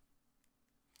 100.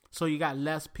 So you got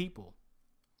less people.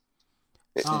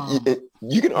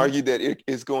 You can argue that it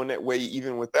is going that way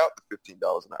even without the $15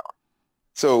 an hour.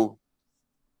 So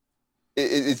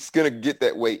it's going to get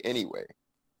that way anyway,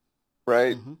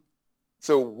 right? Mm-hmm.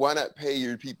 So why not pay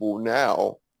your people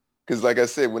now? Because like I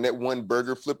said, when that one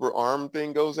burger flipper arm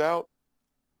thing goes out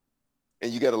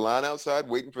and you got a line outside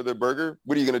waiting for their burger,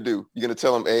 what are you going to do? You're going to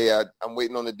tell them, hey, I'm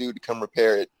waiting on the dude to come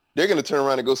repair it. They're going to turn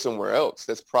around and go somewhere else.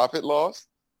 That's profit loss,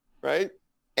 right?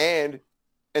 And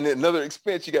another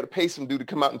expense, you got to pay some dude to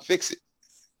come out and fix it.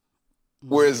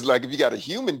 Mm-hmm. Whereas like if you got a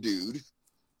human dude,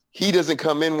 he doesn't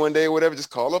come in one day or whatever,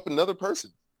 just call up another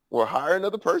person or hire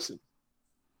another person.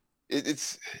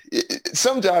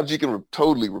 Some jobs you can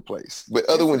totally replace, but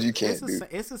other ones you can't do.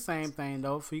 It's the same thing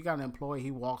though. If you got an employee,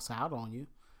 he walks out on you, you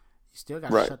still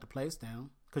got to shut the place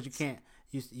down because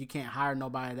you can't hire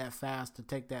nobody that fast to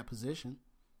take that position.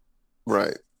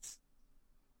 Right.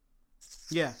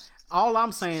 Yeah. All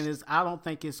I'm saying is I don't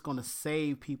think it's going to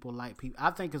save people like people.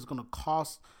 I think it's going to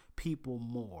cost people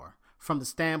more from the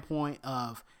standpoint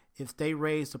of if they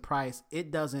raise the price,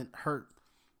 it doesn't hurt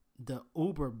the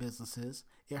Uber businesses.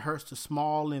 It hurts the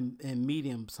small and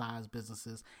medium-sized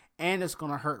businesses. And it's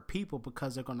going to hurt people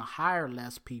because they're going to hire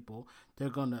less people. They're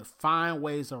going to find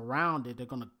ways around it. They're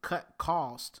going to cut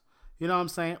costs. You know what I'm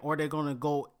saying? Or they're going to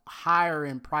go higher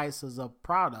in prices of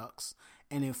products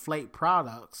and inflate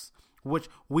products, which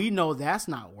we know that's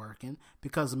not working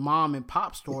because mom and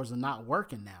pop stores are not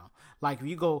working now. Like if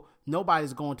you go,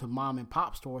 nobody's going to mom and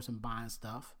pop stores and buying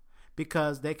stuff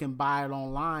because they can buy it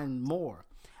online more.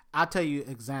 I'll tell you an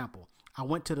example. I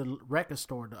went to the record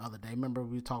store the other day. Remember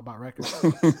we talked about records?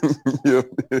 Yeah.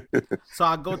 So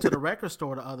I go to the record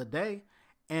store the other day,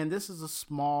 and this is a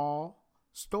small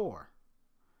store.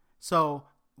 So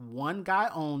one guy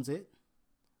owns it,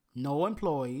 no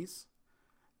employees,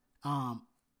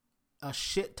 a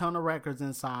shit ton of records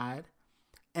inside,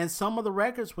 and some of the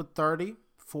records were $30,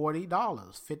 $40,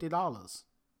 $50.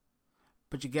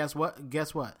 But you guess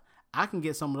what? I can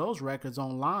get some of those records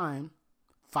online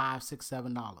 $5,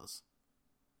 $6, $7.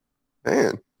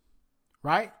 Man.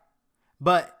 Right?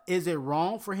 But is it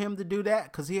wrong for him to do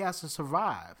that? Because he has to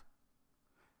survive.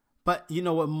 But you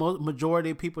know what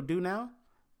majority of people do now?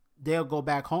 They'll go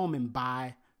back home and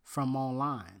buy from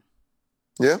online.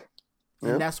 Yeah.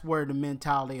 And that's where the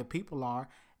mentality of people are.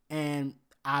 And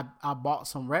I bought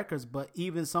some records, but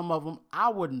even some of them I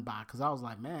wouldn't buy because I was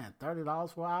like, man,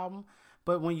 $30 for an album.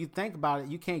 But when you think about it,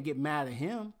 you can't get mad at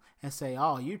him and say,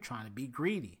 oh, you're trying to be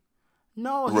greedy.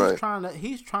 No,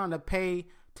 he's trying to pay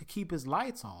to keep his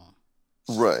lights on.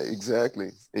 Right,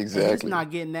 exactly. And he's not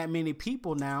getting that many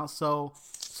people now, so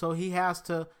he has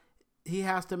to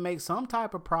make some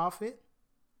type of profit.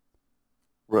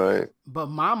 Right. But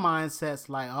my mindset's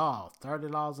like, oh,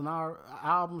 $30 an hour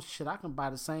album, shit, I can buy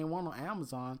the same one on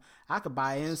Amazon. I could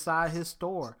buy it inside his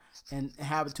store and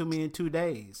have it to me in 2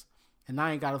 days. And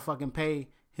I ain't got to fucking pay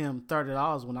him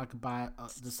 $30 when I could buy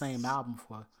the same album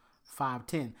for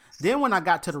 $5.10. Then when I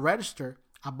got to the register,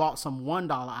 I bought some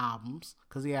 $1 albums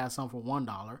because he had some for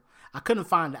 $1. I couldn't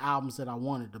find the albums that I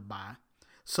wanted to buy.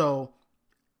 So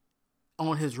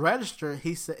on his register,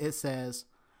 it says,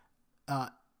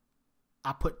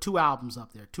 I put 2 albums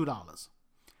up there, $2.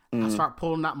 I start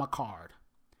pulling out my card.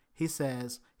 He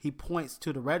points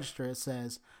to the register. It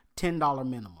says $10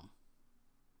 minimum.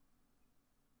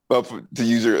 To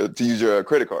use your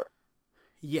credit card.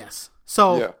 Yes.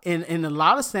 So in a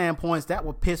lot of standpoints, that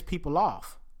will piss people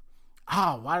off.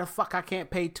 Oh, why the fuck I can't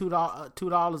pay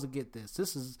 $2 to get this?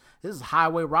 This is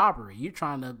highway robbery. You're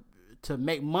trying to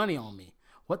make money on me.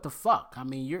 What the fuck? I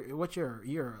mean,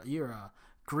 you're a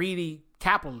greedy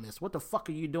capitalist. What the fuck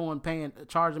are you doing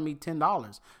charging me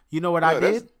 $10? You know what I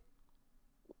did?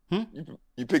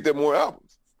 You picked up more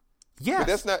albums. Yeah. But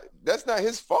that's not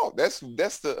his fault. That's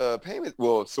the payment.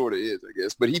 Well, it sort of is, I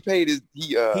guess. But he paid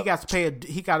he got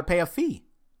to pay a fee.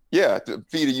 Yeah, the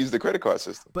fee to use the credit card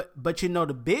system. But you know,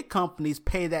 the big companies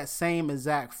pay that same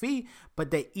exact fee,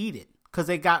 but they eat it because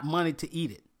they got money to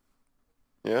eat it.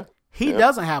 Yeah. He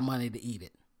doesn't have money to eat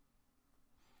it.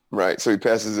 Right. So he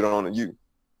passes it on to you.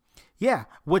 Yeah,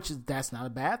 that's not a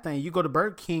bad thing. You go to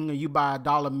Burger King or you buy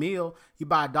 $1 meal, you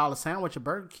buy $1 sandwich at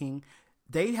Burger King,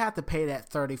 they have to pay that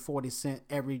 30-40 cent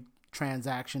every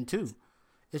transaction too.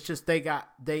 It's just they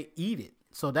eat it.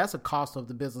 So that's a cost of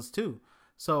the business too.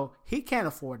 So he can't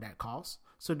afford that cost.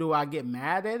 So do I get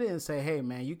mad at it and say, hey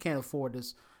man, you can't afford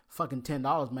this fucking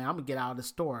 $10, man. I'm gonna get out of the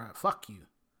store. Fuck you.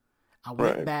 I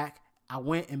went back, I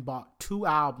went and bought 2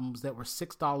 albums that were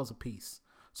 $6 a piece.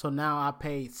 So now I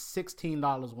paid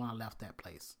 $16 when I left that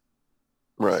place.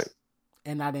 Right.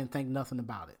 And I didn't think nothing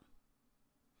about it.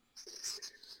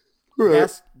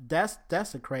 Right. That's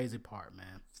the crazy part,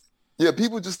 man. Yeah,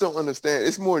 people just don't understand.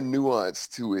 It's more nuance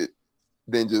to it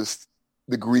than just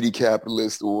the greedy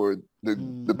capitalist or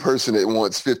the person that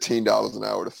wants $15 an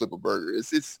hour to flip a burger.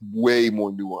 It's way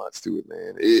more nuance to it,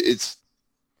 man. It's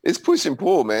push and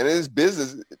pull, man. It's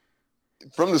business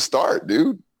from the start,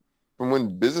 dude. From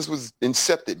when business was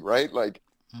incepted, right? Like,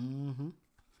 and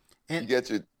you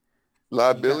got your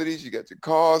liabilities, you got your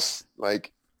costs,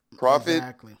 like profit.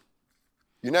 Exactly.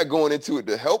 You're not going into it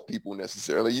to help people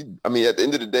necessarily. At the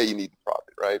end of the day, you need the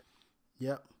profit, right?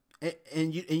 Yep.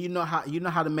 And you know how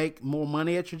to make more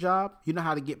money at your job. You know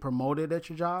how to get promoted at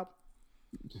your job.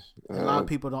 A lot of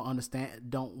people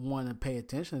don't want to pay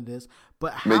attention to this.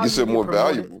 But how make yourself more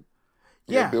valuable.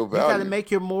 Yeah, build value.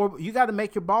 You got to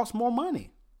make your boss more money.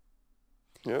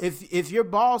 Yep. If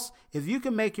you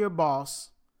can make your boss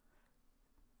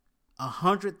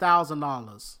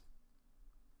 $100,000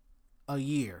 a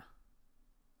year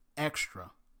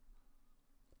extra,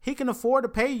 he can afford to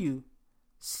pay you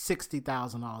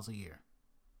 $60,000 a year.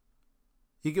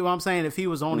 You get what I'm saying? If he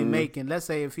was only making, let's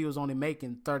say, if he was only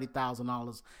making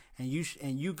 $30,000,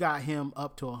 and you got him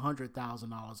up to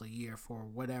 $100,000 a year for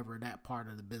whatever that part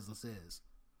of the business is,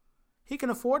 he can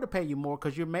afford to pay you more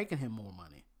because you're making him more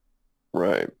money.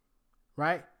 Right.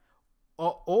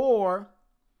 Or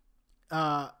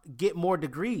get more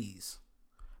degrees,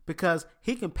 because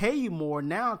he can pay you more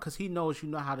now because he knows you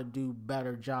know how to do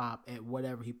better job at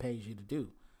whatever he pays you to do.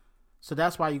 So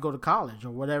that's why you go to college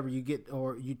or whatever you get,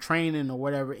 or you training or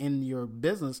whatever in your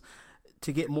business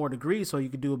to get more degrees so you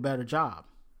can do a better job.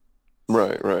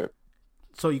 Right.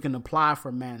 So you can apply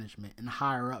for management and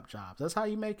higher up jobs. That's how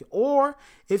you make it. Or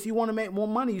if you want to make more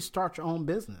money, you start your own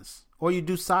business or you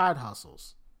do side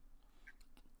hustles.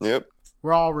 Yep.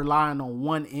 We're all relying on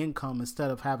one income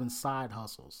instead of having side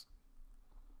hustles.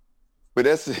 But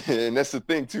that's the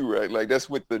thing too, right? Like that's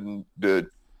what the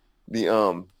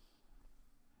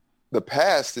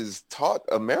past has taught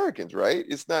Americans, right?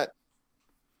 It's not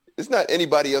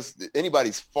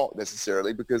anybody's fault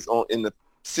necessarily, because in the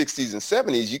 60s and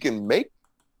 70s you can make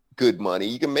good money.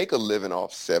 You can make a living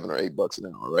off $7 or $8 an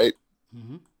hour, right?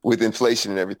 Mm-hmm. With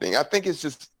inflation and everything. I think it's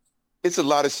a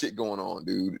lot of shit going on,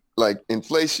 dude. Like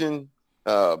inflation,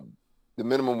 the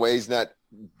minimum wage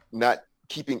not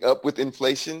keeping up with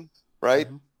inflation, right?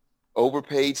 Mm-hmm.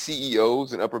 Overpaid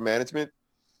CEOs and upper management.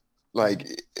 Like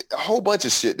a whole bunch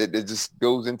of shit that just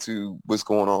goes into what's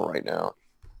going on right now.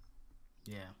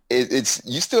 Yeah. It's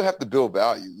you still have to build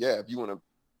value. Yeah. If you want to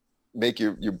make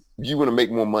you want to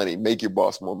make more money, make your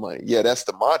boss more money. Yeah. That's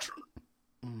the mantra.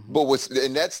 Mm-hmm. But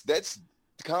that's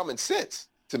common sense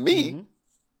to me. Mm-hmm.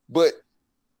 But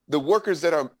the workers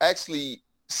that are actually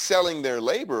selling their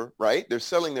labor, right? They're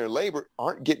selling their labor,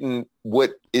 aren't getting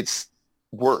what it's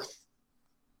worth.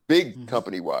 Big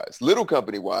company wise, little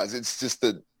company wise, it's just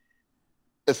a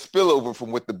spillover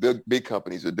from what the big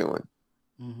companies are doing,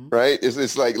 right?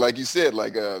 It's like you said,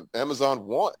 like Amazon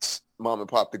wants mom and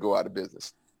pop to go out of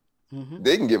business.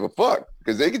 They can give a fuck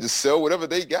because they can just sell whatever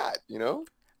they got, you know?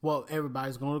 Well,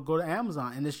 everybody's going to go to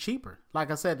Amazon and it's cheaper.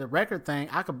 Like I said, the record thing,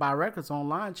 I could buy records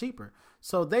online cheaper.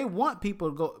 So they want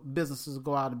businesses to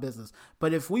go out of business.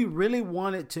 But if we really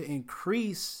wanted to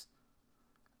increase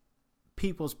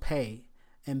people's pay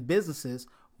and businesses,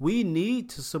 we need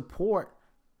to support.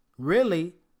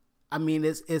 Really, I mean,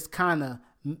 it's kind of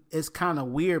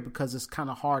weird because it's kind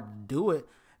of hard to do it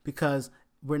because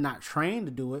we're not trained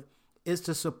to do it. Is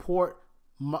to support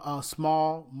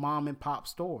small mom and pop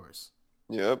stores.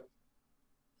 Yep.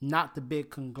 Not the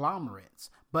big conglomerates,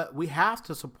 but we have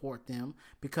to support them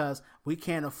because we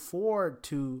can't afford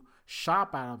to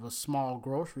shop out of a small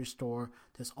grocery store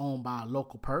that's owned by a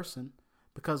local person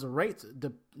because the rates,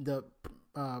 the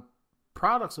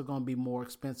products are going to be more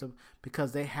expensive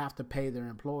because they have to pay their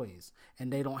employees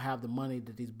and they don't have the money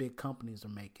that these big companies are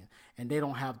making, and they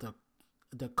don't have the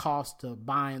cost of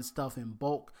buying stuff in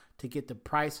bulk to get the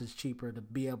prices cheaper to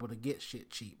be able to get shit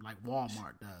cheap like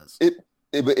Walmart does.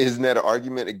 But isn't that an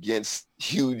argument against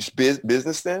huge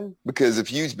business then? Because if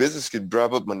huge business could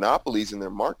drive up monopolies in their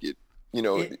market, you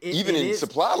know, even in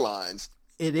supply lines.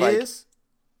 It is.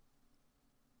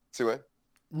 See what?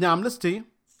 No, I'm listening to you.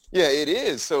 Yeah, it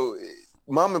is. So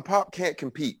mom and pop can't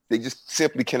compete. They just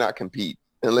simply cannot compete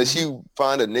unless you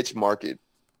find a niche market.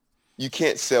 You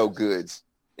can't sell goods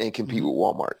and compete with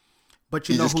Walmart. But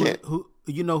you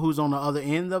know who's on the other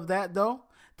end of that though?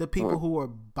 The people who are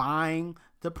buying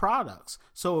the products.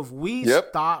 So if we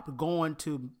stopped going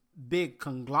to big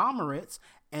conglomerates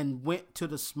and went to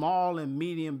the small and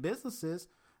medium businesses,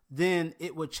 then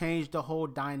it would change the whole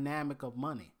dynamic of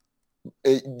money.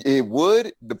 It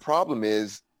would. The problem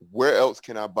is, where else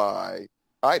can I buy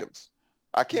items?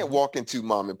 I can't walk into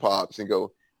mom and pops and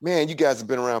go, man, you guys have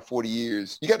been around 40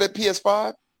 years. You got that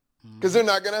PS5? Because they're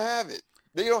not going to have it.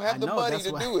 They don't have the money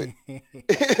to do it.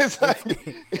 It's like,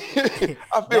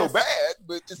 I feel bad,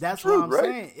 but it's that's true, what I'm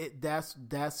right? saying.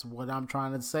 That's what I'm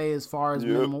trying to say as far as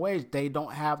minimum wage. They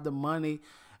don't have the money.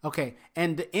 Okay,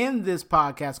 and to end this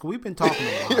podcast, we've been talking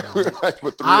about it.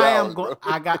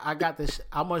 I got this.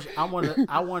 I want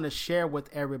to share with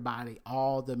everybody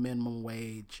all the minimum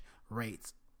wage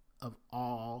rates of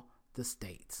all the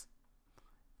states,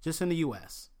 just in the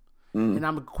U.S. And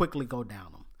I'm gonna quickly go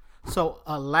down them. So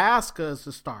Alaska is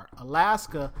the start.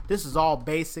 Alaska, this is all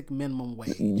basic minimum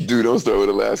wage. Dude, don't start with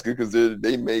Alaska because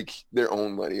they make their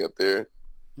own money up there.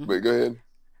 But go ahead.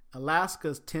 Alaska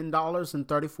is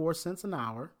 $10.34 an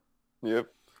hour. Yep.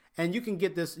 And you can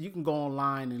get this. You can go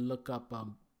online and look up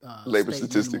labor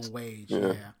state statistics. Minimum wage.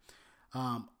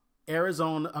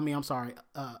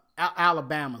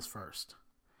 Alabama's first.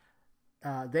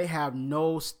 They have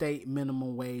no state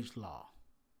minimum wage law.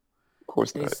 Of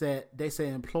course not. They say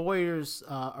employers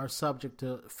are subject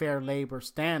to fair labor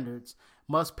standards,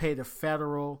 must pay the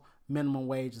federal minimum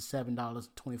wage of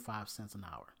 $7.25 an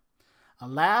hour.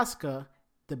 Alaska,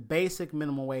 the basic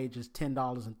minimum wage is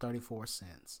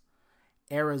 $10.34.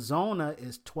 Arizona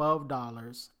is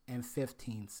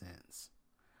 $12.15.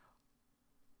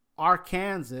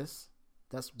 Arkansas,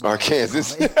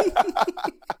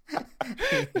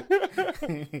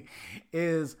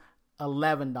 is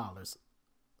 $11,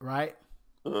 right?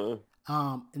 And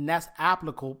that's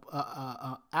applicable.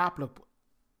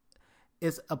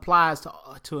 It applies to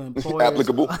employers.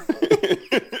 Applicable.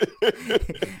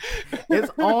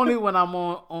 It's only when I'm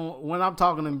when I'm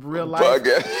talking in real life.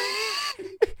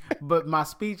 But my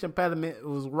speech impediment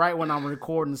was right when I'm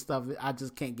recording stuff. I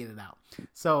just can't get it out.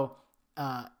 So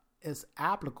it's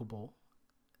applicable.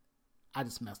 I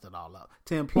just messed it all up.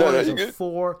 To employers of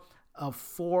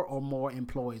four or more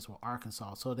employees with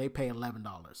Arkansas. So they pay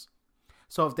 $11.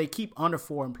 So if they keep under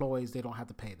 4 employees, they don't have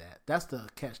to pay that. That's the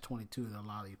catch-22 that a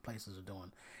lot of these places are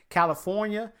doing.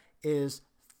 California is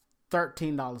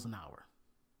 $13 an hour.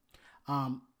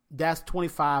 That's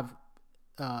 25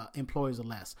 employees or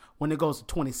less. When it goes to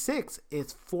 26,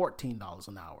 it's $14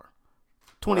 an hour.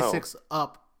 26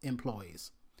 up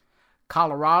employees.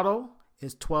 Colorado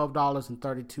is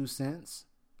 $12.32.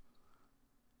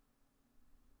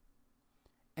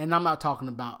 And I'm not talking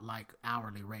about like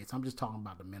hourly rates. I'm just talking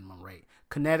about the minimum rate.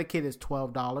 Connecticut is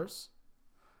 $12.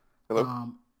 Hello?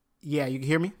 Yeah, you can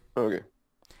hear me? Okay.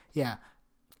 Yeah.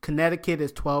 Connecticut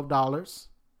is $12.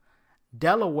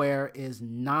 Delaware is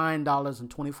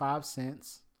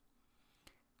 $9.25.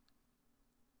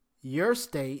 Your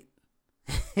state,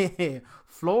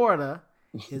 Florida,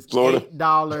 is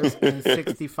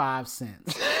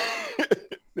 $8.65.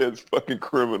 That's fucking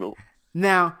criminal.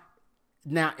 Now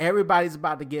everybody's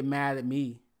about to get mad at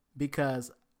me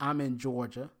because I'm in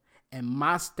Georgia and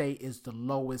my state is the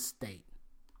lowest state.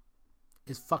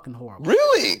 It's fucking horrible.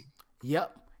 Really?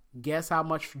 Yep. Guess how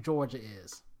much Georgia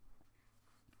is?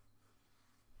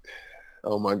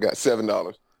 Oh my God,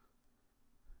 $7.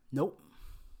 Nope.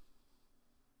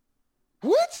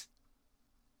 What?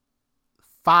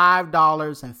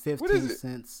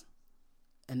 $5.15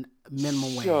 and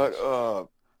minimum wage. Shut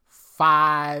up.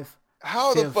 $5.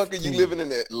 How the fuck are you living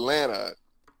in Atlanta?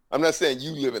 I'm not saying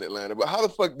you live in Atlanta, but how the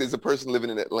fuck is a person living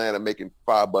in Atlanta making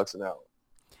 $5 an hour?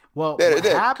 Well, what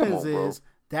happens is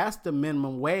that's the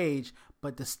minimum wage,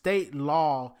 but the state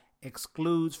law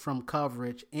excludes from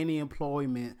coverage any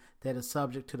employment that is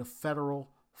subject to the Federal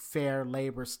Fair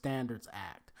Labor Standards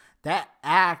Act. That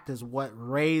act is what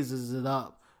raises it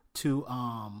up to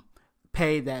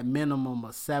pay that minimum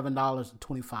of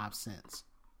 $7.25.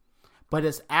 But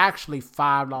it's actually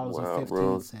 $5.15.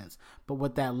 Wow, but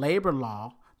with that labor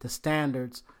law, the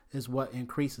standards is what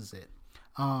increases it.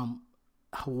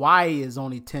 Hawaii is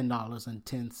only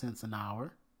 $10.10 an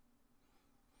hour.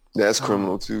 That's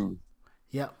criminal too.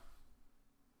 Yep.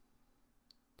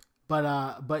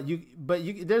 But you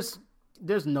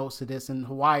there's notes to this. In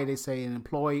Hawaii, they say an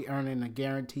employee earning a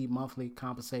guaranteed monthly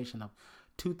compensation of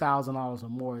 $2,000 or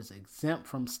more is exempt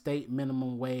from state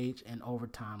minimum wage and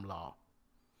overtime law.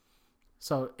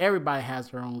 So everybody has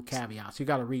their own caveats. You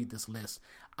got to read this list.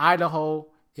 Idaho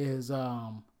is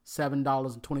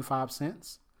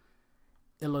 $7.25.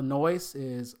 Illinois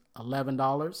is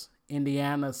 $11.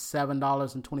 Indiana is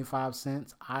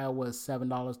 $7.25. Iowa is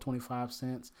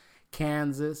 $7.25.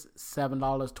 Kansas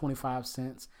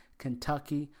 $7.25.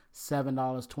 Kentucky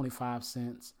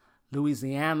 $7.25.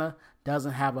 Louisiana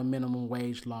doesn't have a minimum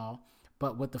wage law,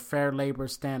 but with the Fair Labor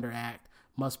Standard Act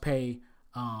must pay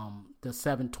the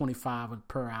 $7.25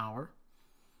 per hour.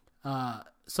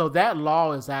 So that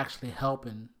law is actually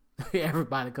helping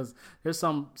everybody because there's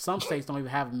some states don't even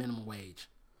have a minimum wage.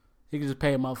 You can just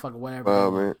pay a motherfucker whatever.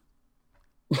 Oh man.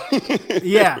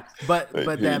 Yeah, but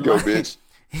that go, bitch.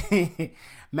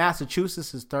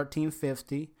 Massachusetts is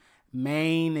 $13.50.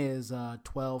 Maine is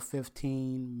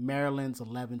 $12.15. Maryland's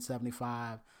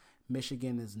 $11.75.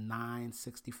 Michigan is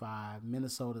 $9.65.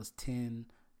 Minnesota's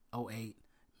 $10.08.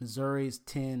 Missouri's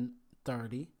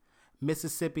 $10.30.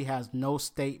 Mississippi has no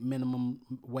state minimum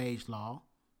wage law,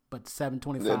 but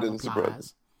 $7.25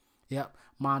 applies. Yep.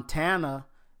 Montana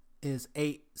is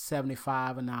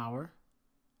 $8.75 an hour,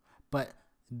 but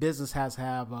business has to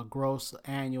have a gross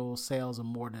annual sales of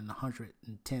more than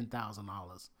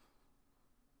 $110,000.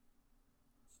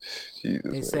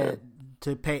 They said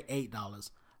to pay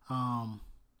 $8.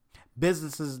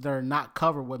 Businesses that are not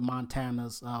covered with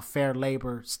Montana's Fair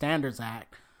Labor Standards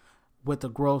Act with a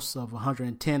gross of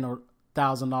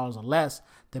 $110,000 or less,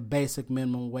 the basic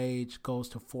minimum wage goes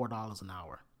to $4 an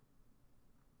hour.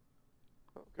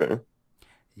 Okay.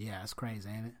 Yeah, it's crazy,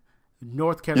 ain't it?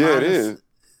 North Carolina. Yeah, it is.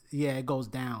 Yeah, it goes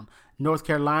down. North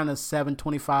Carolina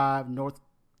 $7.25. North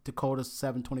Dakota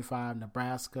 $7.25.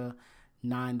 Nebraska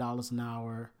 $9 an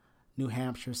hour. New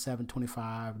Hampshire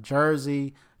 $7.25.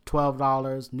 Jersey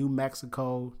 $12. New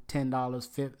Mexico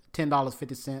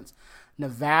 $10.50.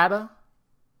 Nevada,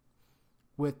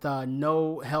 with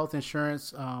no health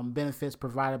insurance benefits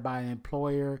provided by an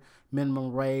employer,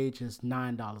 minimum wage is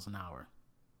 $9 an hour.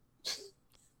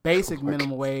 Basic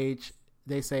minimum wage,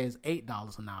 they say, is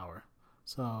 $8 an hour.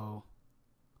 So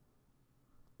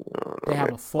they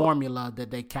have a formula that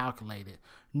they calculated.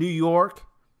 New York,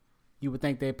 you would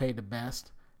think they pay the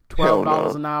best.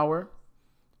 $12 an hour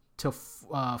to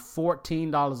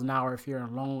 $14 an hour if you're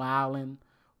in Long Island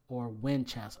or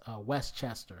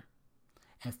Westchester.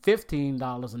 And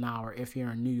 $15 an hour if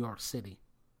you're in New York City.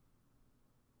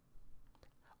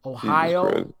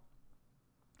 Ohio,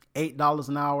 $8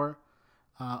 an hour.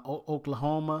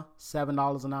 Oklahoma,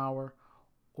 $7 an hour.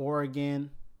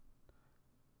 Oregon.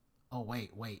 Oh,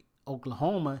 wait.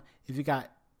 Oklahoma, if you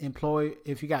got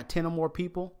 10 or more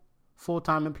people,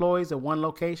 full-time employees at one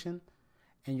location,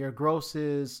 and your gross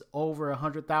is over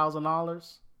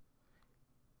 $100,000,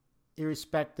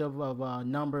 irrespective of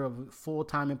number of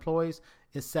full-time employees,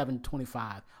 is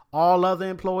 $7.25. All other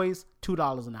employees,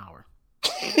 $2 an hour.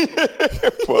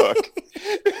 Fuck.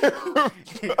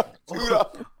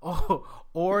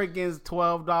 Oregon's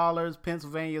 $12,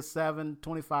 Pennsylvania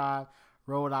 $7.25,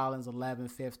 Rhode Island's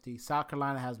 $11.50. South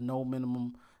Carolina has no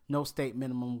state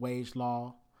minimum wage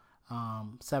law,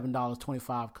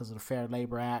 $7.25 because of the Fair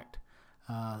Labor Act.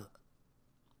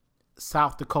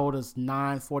 South Dakota's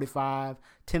 $9.45.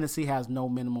 Tennessee has no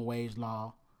minimum wage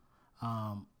law.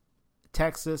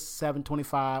 Texas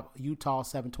 $7.25, Utah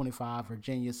 $7.25,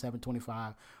 Virginia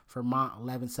 $7.25, Vermont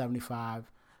 $11.75,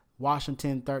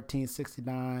 Washington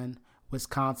 $13.69,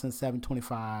 Wisconsin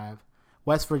 $7.25,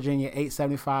 West Virginia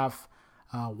 $8.75,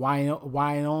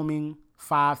 Wyoming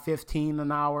 $5.15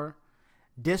 an hour,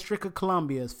 District of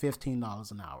Columbia is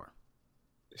 $15 an hour.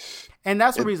 And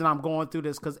that's the reason I'm going through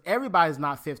this, because everybody's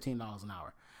not $15 an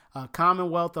hour.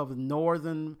 Commonwealth of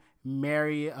Northern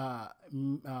Marina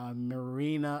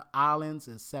Islands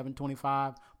is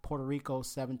 $7.25. Puerto Rico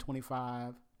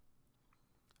 $7.25.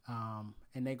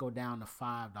 And they go down to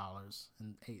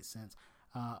 $5.08.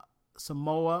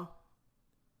 Samoa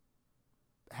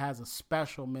has a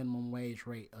special minimum wage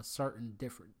rate, a certain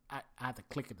different. I have to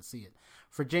click it to see it.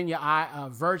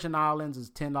 Virgin Islands is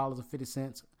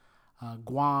 $10.50.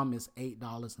 Guam is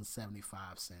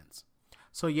 $8.75.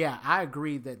 So yeah, I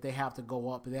agree that they have to go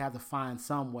up. They have to find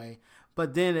some way.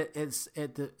 But then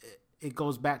it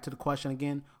goes back to the question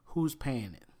again: who's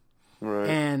paying it? Right.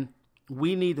 And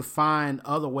we need to find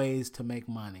other ways to make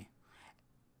money.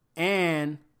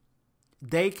 And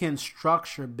they can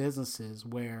structure businesses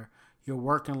where you're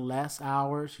working less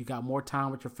hours, you got more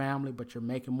time with your family, but you're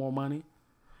making more money.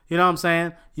 You know what I'm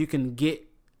saying? You can get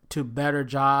to better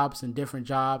jobs and different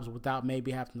jobs without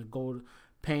maybe having to go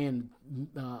paying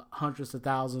hundreds of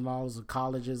thousands of dollars of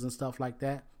colleges and stuff like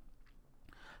that.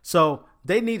 So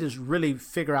they need to really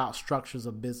figure out structures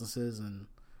of businesses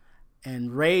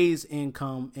and raise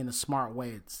income in a smart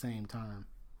way at the same time.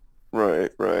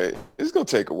 Right. It's going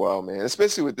to take a while, man,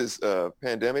 especially with this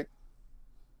pandemic.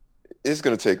 It's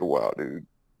going to take a while, dude.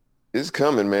 It's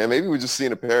coming, man. Maybe we're just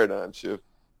seeing a paradigm shift.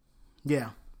 Yeah.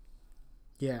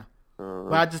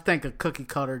 But I just think a cookie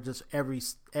cutter, just every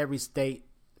state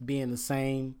being the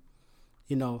same,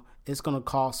 it's going to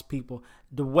cost people.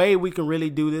 The way we can really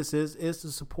do this is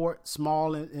to support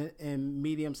small and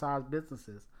medium-sized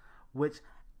businesses, which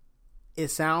it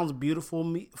sounds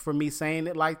beautiful for me saying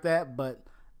it like that, but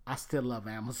I still love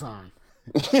Amazon.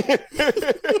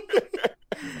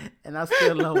 And I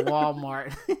still love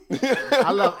Walmart.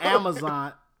 I love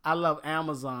Amazon. I love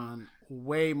Amazon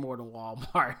way more than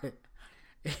Walmart.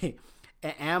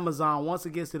 And Amazon, once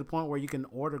it gets to the point where you can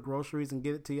order groceries and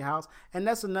get it to your house, and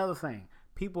that's another thing.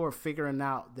 People are figuring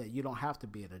out that you don't have to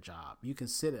be at a job. You can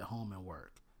sit at home and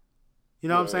work. You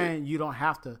know what I'm saying? You don't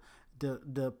have to.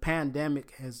 The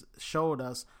pandemic has showed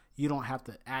us you don't have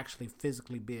to actually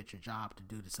physically be at your job to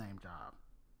do the same job.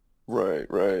 Right.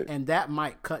 And that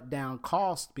might cut down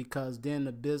costs, because then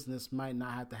the business might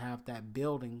not have to have that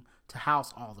building to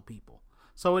house all the people.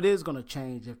 So it is going to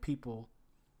change if people,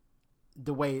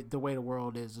 the way the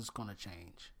world is going to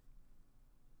change.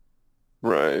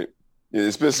 Right. Yeah,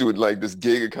 especially with like this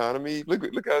gig economy. Look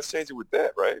how it's changing with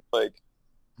that, right? Like,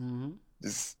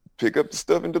 just pick up the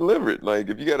stuff and deliver it. Like,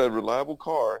 if you got a reliable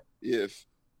car,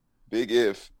 big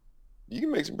if, you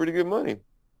can make some pretty good money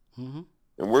and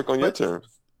work on your terms.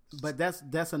 But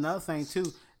that's another thing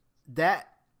too. That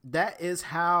is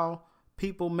how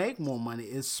people make more money,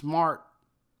 is smart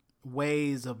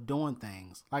ways of doing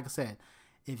things. Like I said,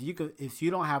 if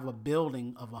you don't have a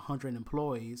building of 100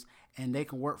 employees and they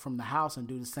can work from the house and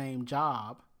do the same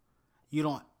job, you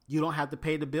don't have to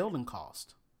pay the building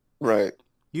cost. Right.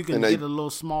 You can get a little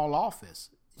small office,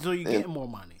 so you get more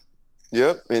money.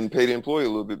 Yep, and pay the employee a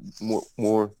little bit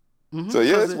more. So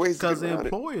yeah, there's ways to get around it. Because the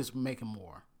employer's making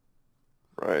more.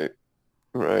 Right.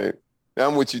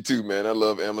 I'm with you too, man. I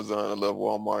love Amazon. I love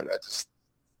Walmart.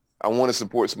 I want to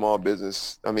support small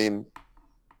business. I mean,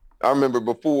 I remember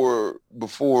before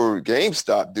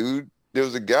GameStop, dude, there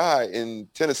was a guy in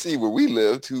Tennessee where we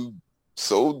lived who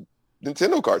sold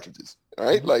Nintendo cartridges,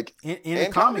 right? Like in a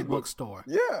comic book store.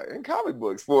 Yeah, in comic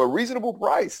books for a reasonable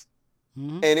price.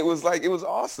 And it was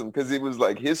awesome, because it was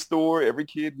like his store. Every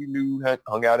kid we knew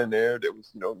hung out in there. There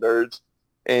was, nerds,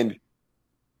 and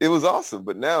it was awesome.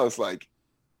 But now it's like,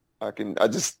 I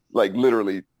just like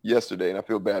literally yesterday, and I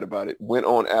feel bad about it, went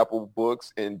on Apple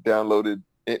Books and bought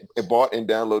and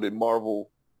downloaded Marvel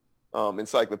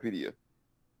Encyclopedia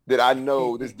that I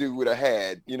know this dude would have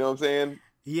had. You know what I'm saying?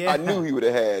 Yeah. I knew he would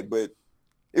have had, but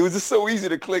it was just so easy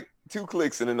to click 2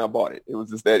 clicks and then I bought it. It was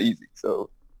just that easy. So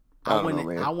I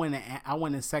went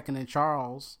in Second and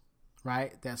Charles,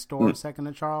 right? That store, Second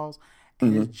and Charles,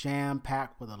 and it's jam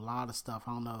packed with a lot of stuff.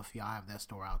 I don't know if y'all have that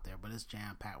store out there, but it's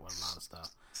jam packed with a lot of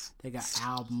stuff. They got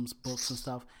albums, books, and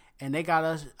stuff, and they got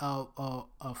us a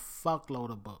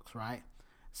fuckload of books, right?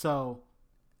 So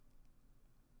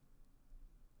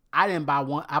I didn't buy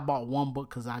one. I bought one book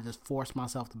because I just forced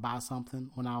myself to buy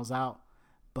something when I was out,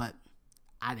 but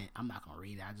I'm not gonna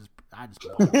read it. I just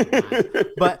bought it.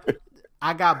 But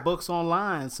I got books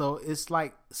online, so it's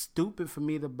like stupid for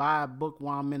me to buy a book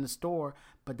while I'm in the store,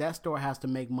 but that store has to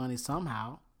make money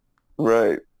somehow.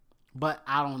 Right. But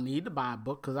I don't need to buy a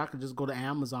book because I could just go to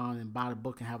Amazon and buy the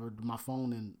book and have it on my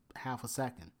phone in half a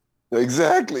second.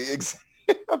 Exactly.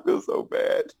 I feel so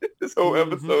bad. This whole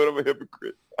episode, I'm a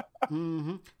hypocrite.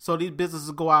 So these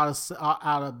businesses go out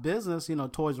of business. You know,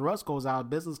 Toys R Us goes out of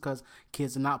business because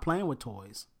kids are not playing with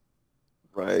toys.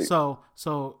 Right. So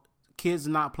kids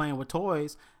are not playing with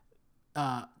toys.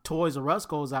 Toys R Us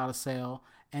goes out of sale,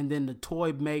 and then the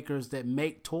toy makers that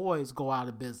make toys go out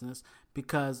of business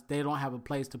because they don't have a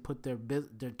place to put their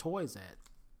toys at.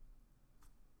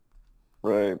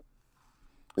 Right.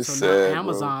 It's so sad, now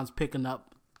Amazon's picking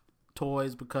up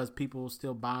toys because people are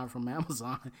still buying from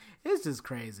Amazon. It's just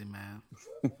crazy, man.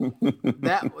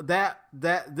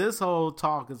 This whole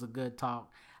talk is a good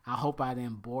talk. I hope I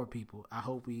didn't bore people. I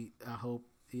hope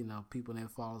people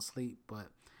didn't fall asleep, but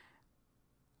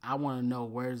I want to know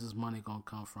where's this money going to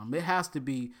come from. It has to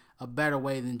be a better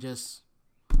way than just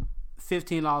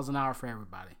 $15 an hour for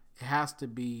everybody. It has to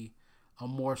be a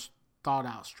more thought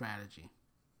out strategy.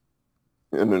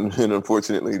 And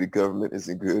unfortunately, the government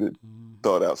isn't good at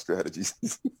thought out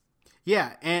strategies.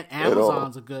 Yeah, and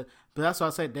Amazon's are good. But that's why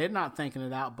I say they're not thinking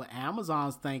it out, but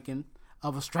Amazon's thinking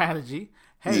of a strategy.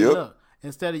 Hey, look,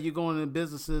 instead of you going into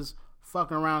businesses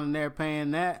fucking around in there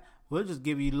paying that, we'll just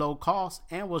give you low cost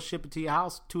and we'll ship it to your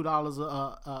house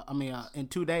 $2 in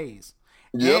 2 days.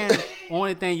 Yep. And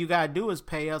only thing you gotta do is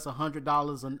pay us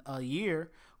 $100 a year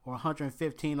or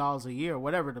 $115 a year,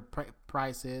 whatever the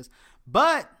price is.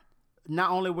 But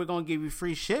not only we're going to give you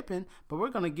free shipping, but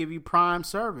we're going to give you prime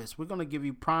service. We're going to give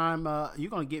you prime, you're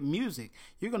going to get music.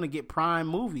 You're going to get prime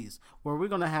movies where we're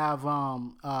going to have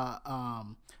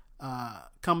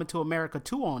Coming to America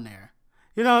 2 on there.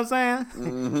 You know what I'm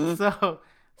saying?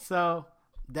 So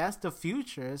that's the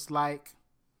future. It's like,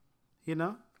 you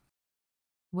know.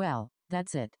 Well,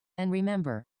 that's it. And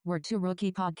remember, we're two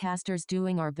rookie podcasters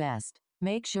doing our best.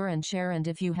 Make sure and share, and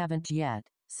if you haven't yet,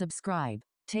 subscribe.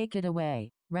 Take it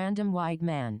away, Random White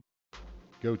Man.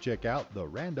 Go check out the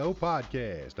Rando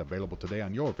Podcast, available today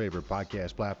on your favorite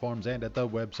podcast platforms and at the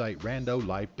website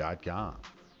randolife.com.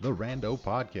 The Rando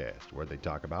Podcast, where they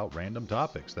talk about random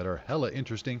topics that are hella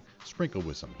interesting, sprinkled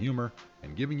with some humor,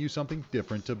 and giving you something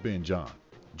different to binge on.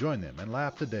 Join them and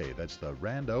laugh today. That's the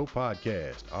Rando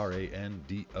Podcast,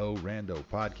 R-A-N-D-O, Rando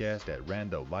Podcast at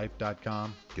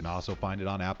randolife.com. You can also find it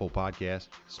on Apple Podcasts,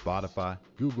 Spotify,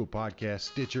 Google Podcasts,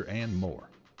 Stitcher, and more.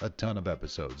 A ton of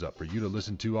episodes up for you to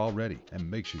listen to already,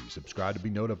 and make sure you subscribe to be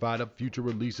notified of future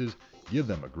releases, give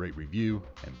them a great review,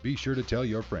 and be sure to tell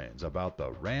your friends about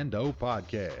the Rando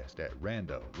Podcast at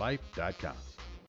randolife.com.